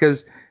towards that.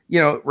 Because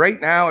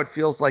right now it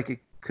feels like it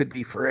could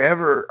be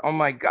forever. Oh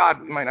my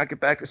God, we might not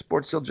get back to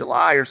sports till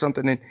July or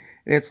something, and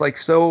it's like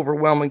so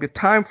overwhelming. But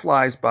time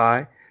flies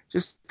by.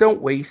 Just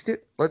don't waste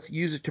it. Let's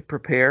use it to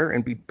prepare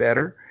and be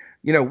better.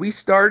 We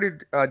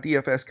started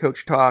DFS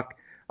Coach Talk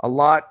a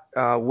lot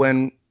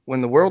when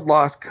the world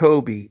lost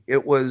Kobe.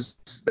 It was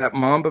that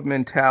Mamba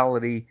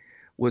mentality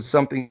was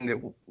something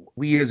that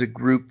we as a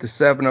group, the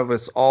 7 of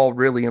us, all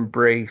really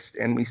embraced.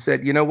 And we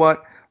said, you know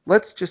what?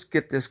 Let's just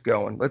get this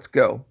going. Let's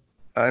go.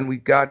 And we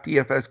got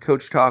DFS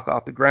Coach Talk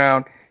off the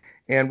ground,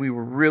 and we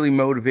were really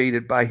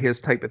motivated by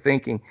his type of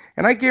thinking.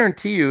 And I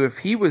guarantee you, if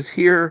he was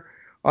here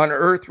on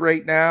Earth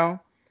right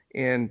now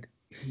and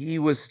he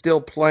was still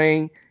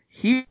playing,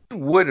 he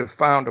would have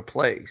found a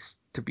place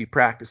to be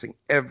practicing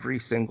every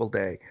single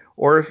day.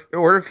 Or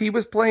if he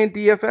was playing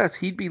DFS,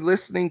 he'd be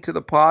listening to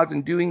the pods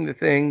and doing the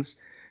things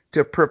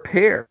to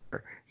prepare.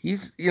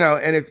 He's,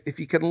 and if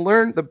you can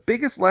learn, the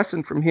biggest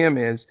lesson from him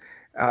is,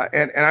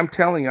 and I'm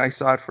telling you, I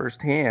saw it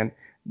firsthand,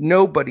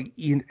 nobody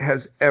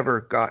has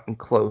ever gotten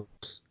close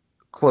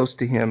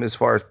to him as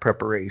far as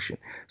preparation.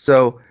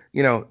 So,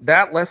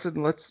 that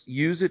lesson, let's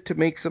use it to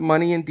make some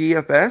money in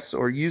DFS,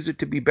 or use it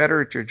to be better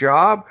at your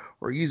job,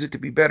 or use it to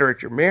be better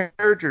at your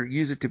marriage, or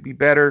use it to be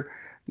better,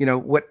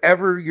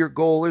 whatever your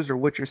goal is or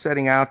what you're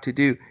setting out to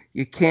do.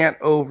 You can't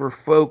over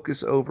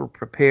focus, over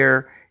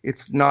prepare.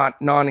 It's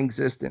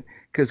non-existent,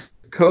 because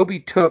Kobe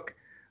took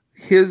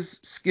his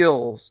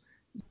skills,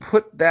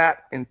 put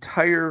that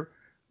entire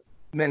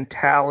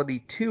mentality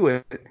to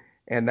it,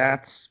 and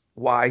that's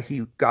why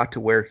he got to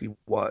where he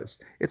was.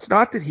 It's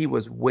not that he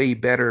was way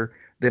better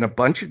than a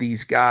bunch of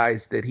these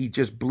guys that he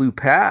just blew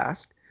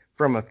past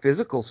from a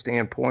physical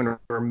standpoint or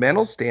a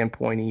mental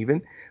standpoint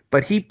even,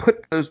 but he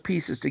put those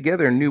pieces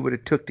together and knew what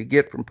it took to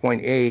get from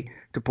point A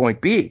to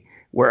point B,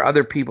 where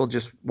other people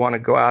just want to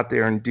go out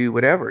there and do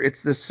whatever.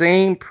 It's the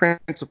same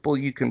principle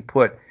you can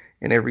put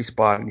in every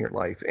spot in your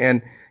life.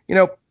 And,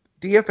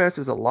 DFS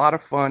is a lot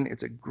of fun.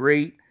 It's a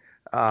great,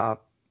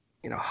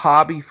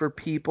 hobby for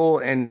people.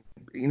 And,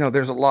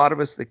 there's a lot of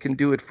us that can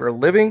do it for a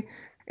living.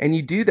 And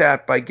you do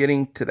that by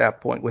getting to that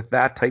point with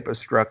that type of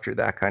structure,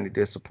 that kind of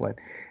discipline.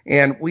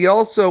 And we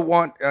also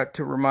want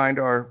to remind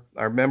our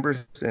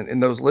members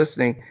and those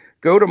listening,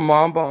 go to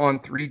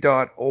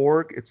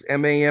mambaon3.org. It's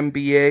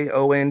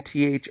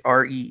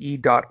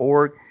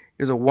MAMBAONTHREE.org.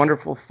 There's a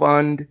wonderful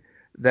fund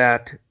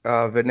that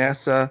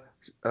Vanessa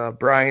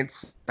Bryant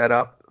set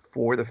up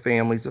for the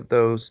families of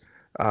those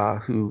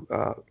who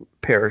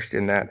perished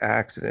in that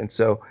accident.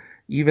 So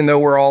even though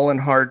we're all in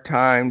hard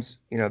times,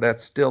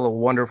 that's still a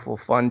wonderful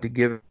fund to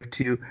give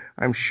to.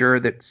 I'm sure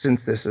that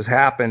since this has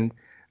happened,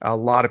 a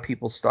lot of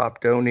people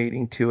stopped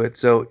donating to it.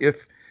 So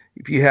if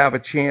you have a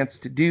chance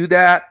to do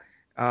that,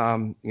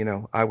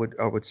 I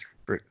would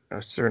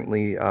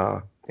certainly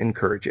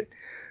encourage it.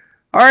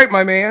 All right,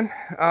 my man.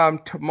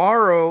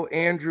 Tomorrow,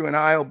 Andrew and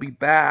I will be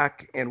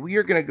back, and we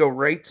are going to go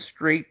right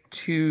straight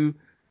to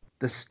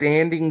the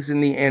standings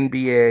in the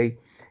NBA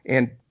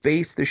and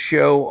base the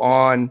show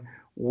on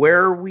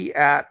where are we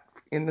at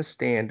in the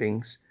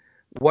standings,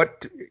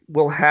 what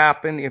will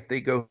happen if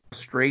they go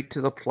straight to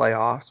the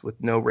playoffs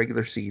with no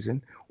regular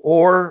season,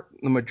 or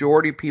the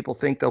majority of people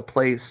think they'll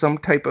play some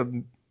type of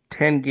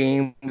 10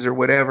 games or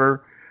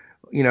whatever.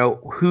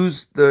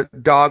 Who's the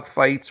dog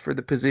fights for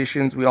the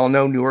positions. We all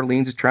know New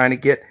Orleans is trying to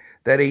get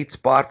that 8th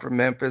spot from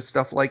Memphis,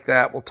 stuff like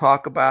that. We'll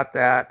talk about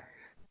that.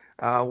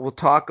 We'll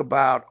talk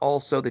about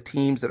also the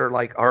teams that are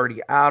like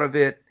already out of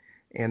it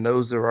and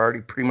those that are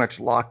already pretty much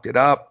locked it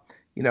up.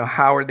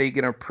 How are they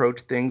going to approach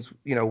things?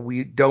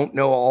 We don't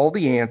know all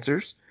the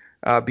answers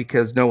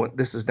because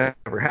this has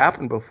never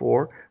happened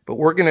before, but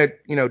we're going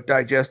to,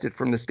 digest it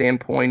from the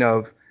standpoint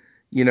of,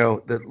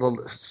 the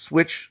little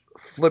switch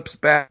flips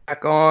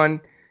back on.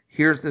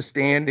 Here's the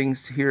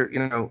standings here.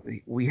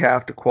 We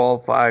have to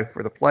qualify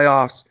for the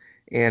playoffs,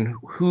 and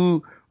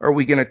who are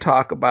we going to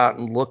talk about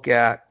and look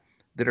at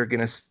that are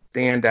going to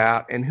stand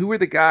out, and who are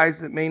the guys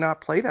that may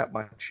not play that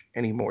much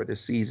anymore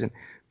this season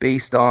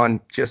based on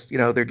just,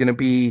 they're going to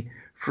be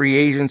free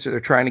agents or they're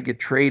trying to get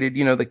traded,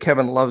 the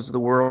Kevin Loves of the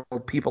world,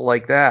 people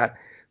like that.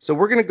 So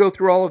we're going to go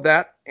through all of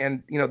that,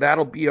 and,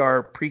 that'll be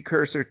our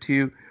precursor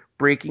to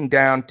breaking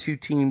down 2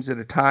 teams at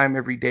a time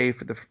every day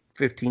for the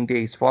 15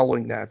 days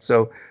following that.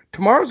 So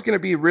tomorrow's going to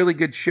be a really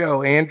good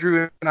show.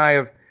 Andrew and I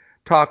have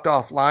talked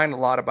offline a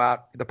lot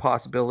about the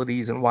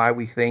possibilities and why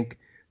we think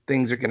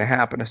things are going to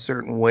happen a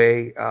certain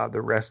way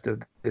the rest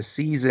of the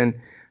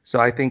season. So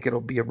I think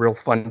it'll be a real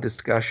fun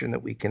discussion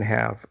that we can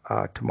have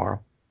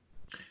tomorrow.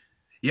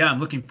 Yeah, I'm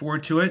looking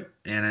forward to it,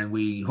 and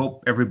we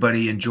hope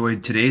everybody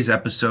enjoyed today's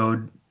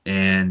episode,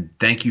 and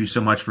thank you so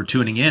much for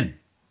tuning in.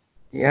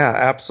 Yeah,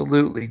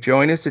 absolutely.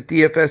 Join us at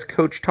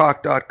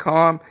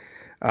dfscoachtalk.com.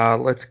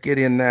 Let's get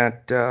in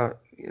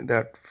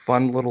that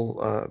fun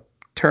little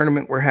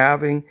tournament we're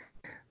having.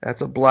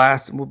 That's a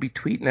blast, and we'll be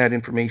tweeting that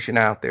information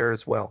out there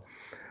as well.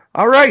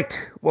 All right.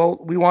 Well,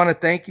 we want to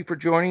thank you for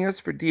joining us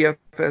for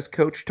DFS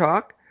Coach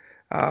Talk.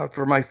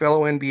 For my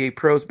fellow NBA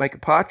pros, Mike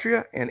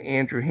Apotria and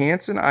Andrew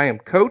Hansen, I am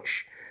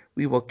Coach.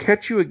 We will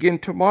catch you again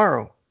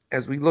tomorrow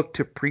as we look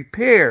to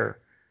prepare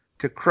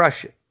to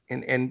crush it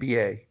in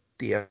NBA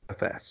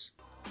DFS.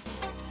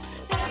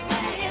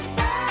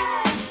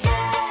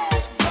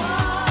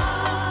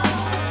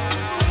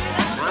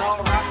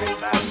 Now rocking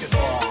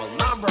basketball,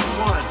 number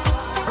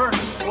 1,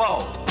 Curtis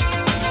Blow.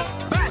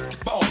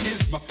 Basketball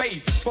is my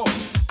favorite sport.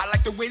 I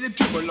like the way they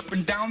dribble up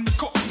and down the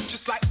court.